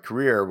periods in my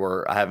career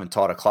where I haven't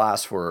taught a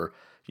class for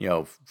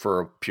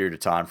a period of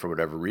time for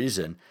whatever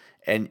reason,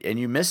 and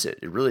you miss it.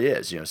 It really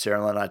is.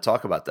 Sarah and I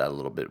talk about that a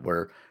little bit,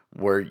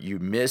 where you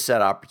miss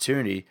that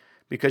opportunity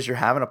because you're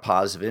having a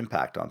positive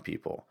impact on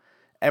people.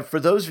 And for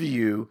those of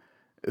you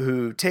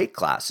who take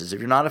classes, if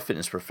you're not a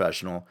fitness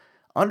professional,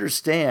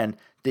 understand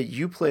that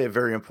you play a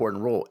very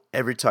important role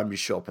every time you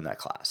show up in that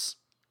class.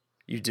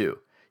 You do.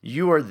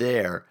 You are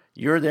there.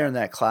 You're there in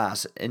that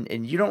class,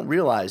 and you don't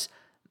realize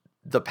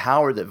the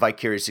power that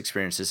vicarious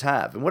experiences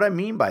have. And what I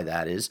mean by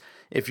that is,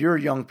 if you're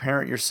a young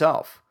parent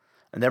yourself,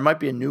 and there might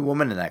be a new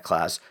woman in that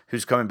class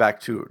who's coming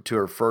back to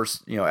her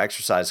first,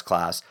 exercise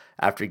class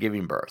after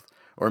giving birth,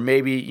 or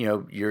maybe,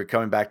 you're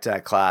coming back to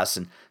that class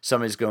and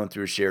somebody's going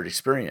through a shared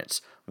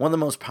experience. One of the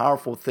most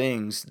powerful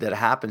things that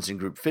happens in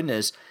group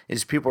fitness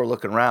is people are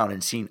looking around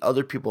and seeing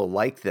other people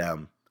like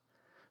them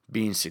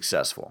being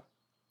successful.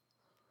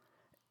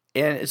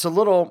 And it's a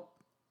little,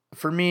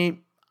 for me,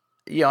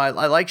 I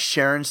like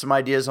sharing some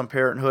ideas on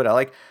parenthood.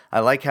 I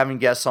like having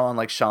guests on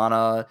like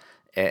Shauna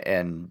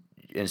and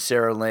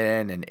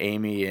Saralyn and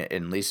Amy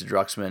and Lisa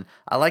Druxman.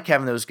 I like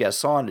having those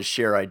guests on to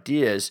share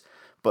ideas,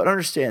 but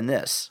understand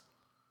this: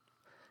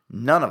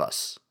 none of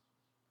us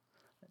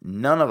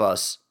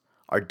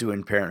are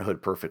doing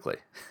parenthood perfectly.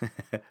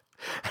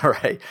 All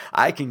right,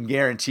 I can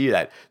guarantee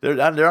that.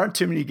 There aren't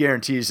too many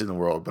guarantees in the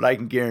world, but I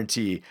can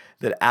guarantee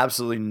that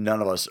absolutely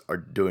none of us are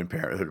doing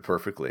parenthood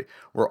perfectly.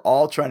 We're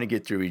all trying to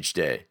get through each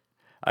day.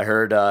 I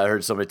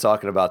heard somebody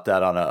talking about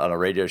that on a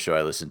radio show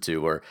I listened to,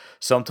 where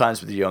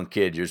sometimes with a young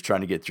kid, you're just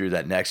trying to get through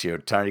that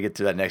trying to get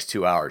through that next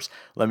 2 hours.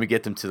 Let me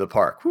get them to the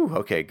park. Whew,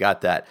 okay,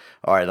 got that.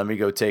 All right, let me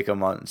go take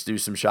them on, do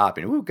some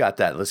shopping. Whew, got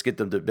that. Let's get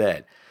them to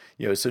bed.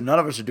 So none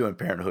of us are doing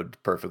parenthood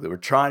perfectly. We're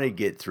trying to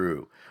get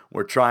through.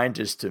 We're trying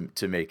just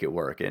to make it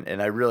work.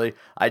 And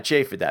I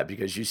chafe at that,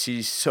 because you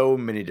see so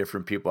many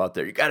different people out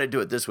there. You got to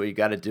do it this way. You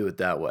got to do it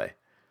that way.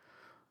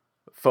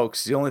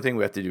 Folks, the only thing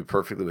we have to do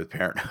perfectly with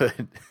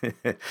parenthood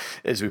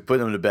is we put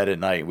them to bed at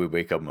night and we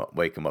wake them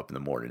up in the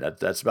morning.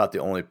 That's about the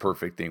only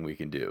perfect thing we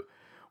can do.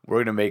 We're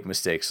going to make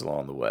mistakes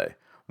along the way.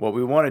 What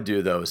we want to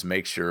do, though, is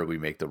make sure we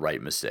make the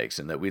right mistakes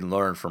and that we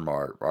learn from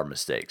our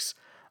mistakes.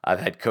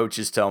 I've had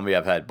coaches tell me,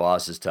 I've had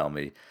bosses tell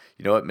me,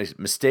 you know what,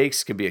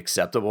 mistakes can be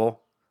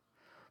acceptable,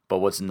 but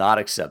what's not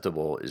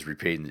acceptable is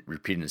repeating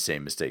the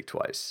same mistake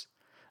twice.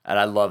 And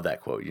I love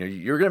that quote.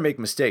 You're going to make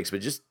mistakes, but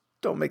just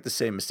don't make the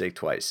same mistake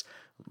twice.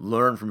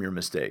 Learn from your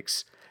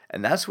mistakes.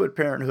 And that's what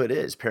parenthood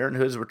is.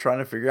 Parenthood is we're trying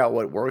to figure out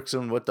what works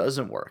and what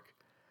doesn't work.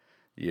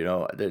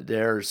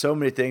 There are so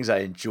many things I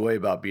enjoy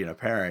about being a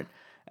parent.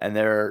 And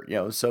there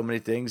are, so many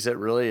things that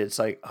really, it's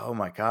like, oh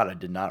my God, I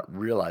did not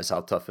realize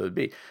how tough it would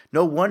be.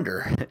 No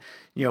wonder,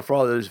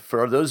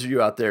 for those of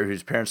you out there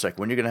whose parents are like,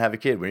 when are you going to have a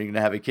kid? When are you going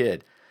to have a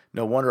kid?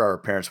 No wonder our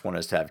parents want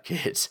us to have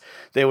kids.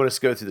 They want us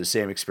to go through the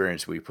same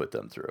experience we put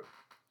them through.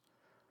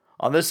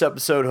 On this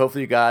episode,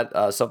 hopefully you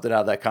got something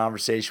out of that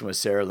conversation with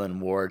Saralyn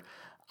Ward.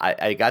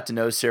 I got to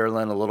know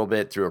Saralyn a little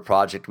bit through a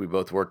project we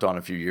both worked on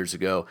a few years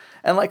ago.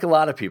 And like a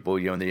lot of people,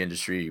 in the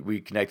industry,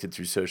 we connected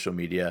through social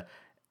media.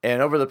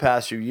 And over the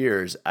past few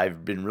years,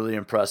 I've been really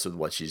impressed with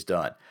what she's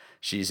done.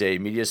 She's a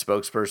media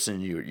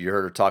spokesperson. You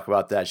heard her talk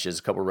about that. She has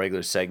a couple of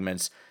regular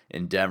segments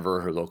in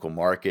Denver, her local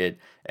market.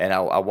 And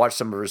I watch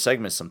some of her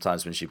segments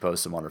sometimes when she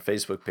posts them on her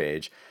Facebook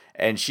page.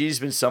 And she's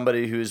been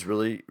somebody who's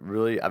really,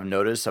 really, I've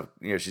noticed,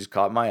 she's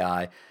caught my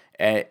eye.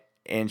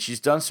 And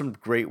she's done some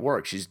great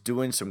work. She's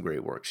doing some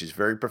great work. She's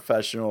very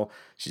professional.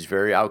 She's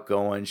very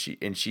outgoing.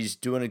 She's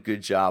doing a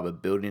good job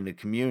of building a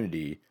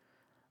community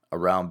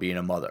around being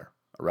a mother,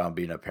 around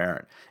being a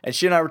parent. And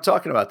she and I were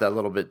talking about that a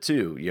little bit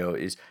too.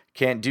 Do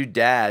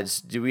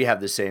we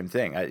have the same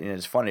thing?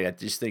 It's funny. I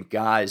just think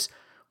guys,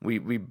 we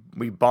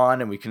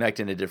bond and we connect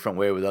in a different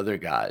way with other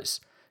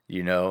guys,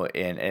 and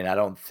I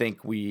don't think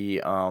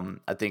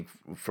I think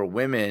for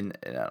women,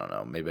 and I don't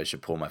know, maybe I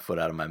should pull my foot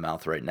out of my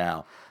mouth right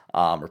now,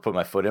 or put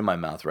my foot in my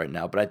mouth right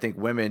now. But I think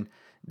women,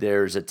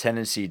 there's a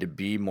tendency to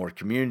be more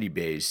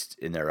community-based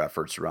in their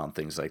efforts around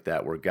things like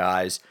that, where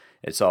guys,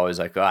 it's always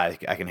like, oh, I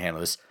can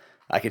handle this.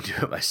 I can do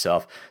it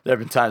myself. There have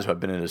been times where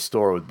I've been in a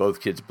store with both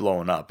kids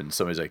blowing up, and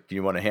somebody's like, do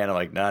you want to handle?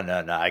 I'm like, no,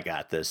 I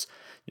got this.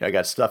 I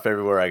got stuff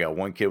everywhere. I got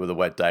one kid with a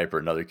wet diaper,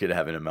 another kid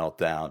having a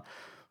meltdown.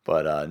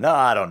 But no,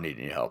 I don't need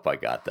any help. I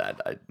got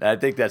that. I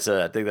think that's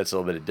a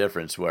little bit of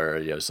difference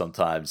where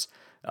sometimes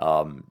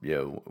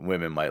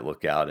women might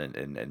look out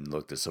and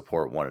look to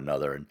support one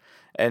another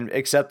and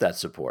accept that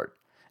support.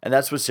 And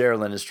that's what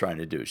Saralyn is trying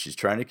to do. She's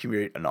trying to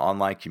create an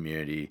online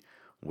community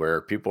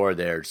where people are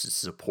there to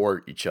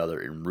support each other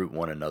and root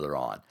one another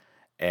on.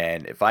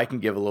 And if I can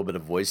give a little bit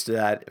of voice to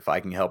that, if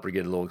I can help her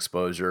get a little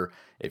exposure,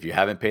 if you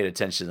haven't paid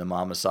attention to the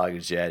Mama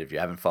Sagas yet, if you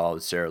haven't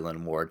followed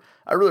Saralyn Ward,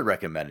 I really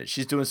recommend it.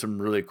 She's doing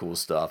some really cool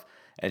stuff,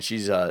 and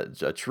she's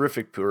a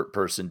terrific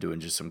person doing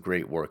just some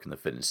great work in the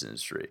fitness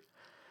industry.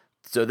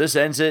 So this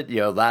ends it.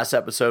 Last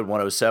episode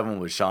 107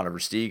 was Shauna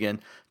Verstegen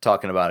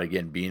talking about,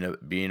 again,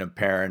 being a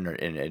parent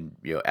and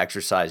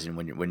exercising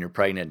when you're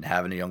pregnant and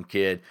having a young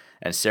kid.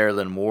 And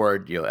Saralyn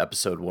Ward,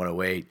 episode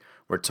 108,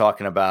 we're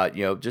talking about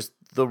just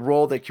the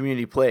role that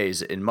community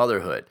plays in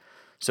motherhood.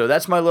 So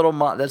that's my little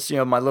my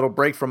little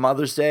break from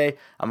Mother's Day.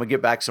 I'm gonna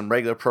get back some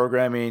regular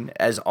programming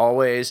as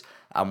always.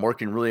 I'm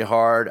working really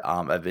hard.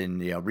 I've been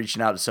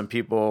reaching out to some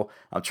people.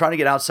 I'm trying to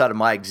get outside of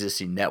my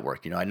existing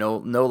network. I know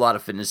a lot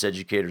of fitness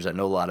educators. I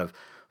know a lot of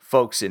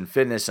folks in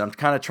fitness. I'm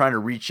kind of trying to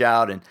reach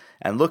out and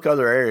look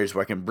other areas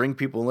where I can bring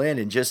people in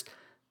and just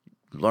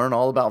learn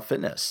all about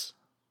fitness.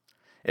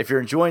 If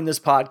you're enjoying this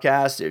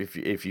podcast,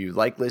 if you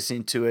like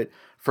listening to it,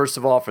 first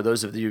of all, for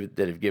those of you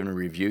that have given a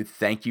review,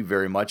 thank you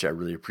very much. I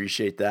really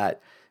appreciate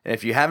that. And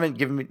if you haven't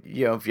given me,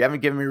 a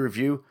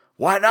review,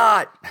 why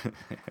not?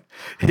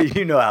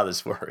 You know how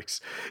this works.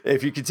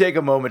 If you can take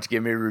a moment to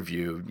give me a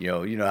review,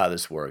 you know how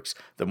this works.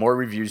 The more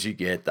reviews you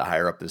get, the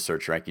higher up the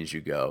search rankings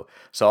you go.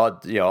 So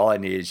all I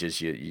need is just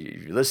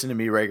you listen to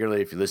me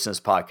regularly. If you listen to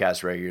this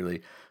podcast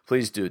regularly,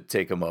 please do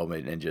take a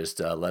moment and just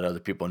let other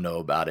people know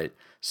about it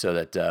so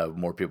that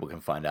more people can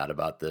find out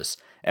about this.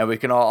 And we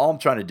can all I'm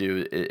trying to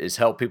do is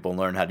help people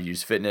learn how to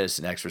use fitness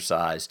and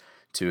exercise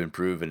to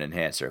improve and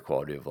enhance their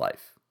quality of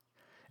life.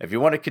 If you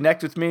want to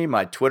connect with me,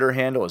 my Twitter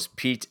handle is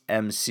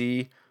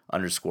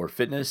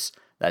PeteMC_fitness.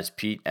 That's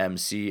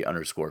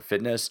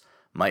PeteMC_fitness.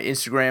 My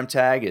Instagram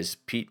tag is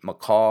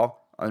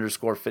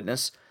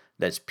PeteMcCall_fitness.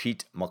 That's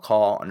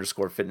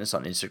PeteMcCall_fitness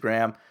on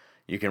Instagram.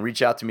 You can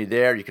reach out to me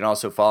there. You can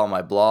also follow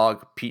my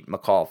blog,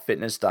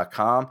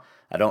 PeteMcCallFitness.com.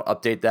 I don't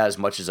update that as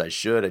much as I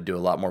should. I do a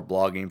lot more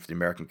blogging for the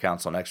American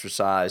Council on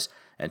Exercise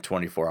and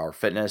 24-Hour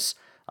Fitness.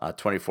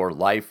 24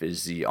 Life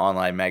is the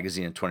online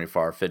magazine of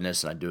 24-Hour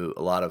Fitness, and I do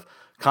a lot of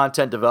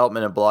content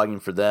development and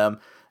blogging for them.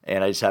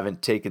 And I just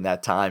haven't taken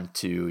that time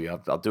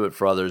to, I'll do it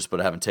for others, but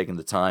I haven't taken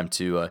the time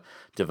to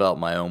develop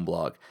my own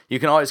blog. You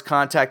can always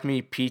contact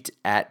me,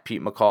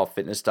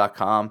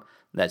 Pete@PeteMcCallFitness.com.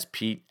 That's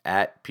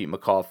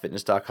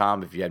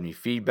Pete@PeteMcCallFitness.com. If you have any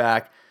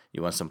feedback,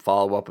 you want some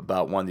follow-up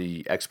about one of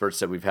the experts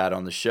that we've had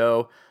on the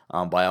show,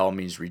 by all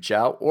means reach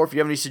out. Or if you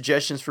have any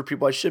suggestions for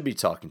people I should be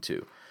talking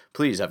to,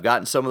 please, I've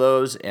gotten some of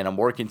those and I'm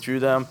working through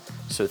them.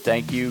 So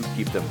thank you.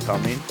 Keep them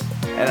coming.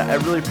 And I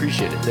really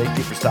appreciate it. Thank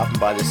you for stopping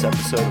by this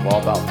episode of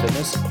All About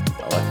Fitness.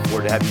 I look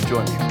forward to having you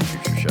join me for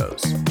future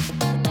shows.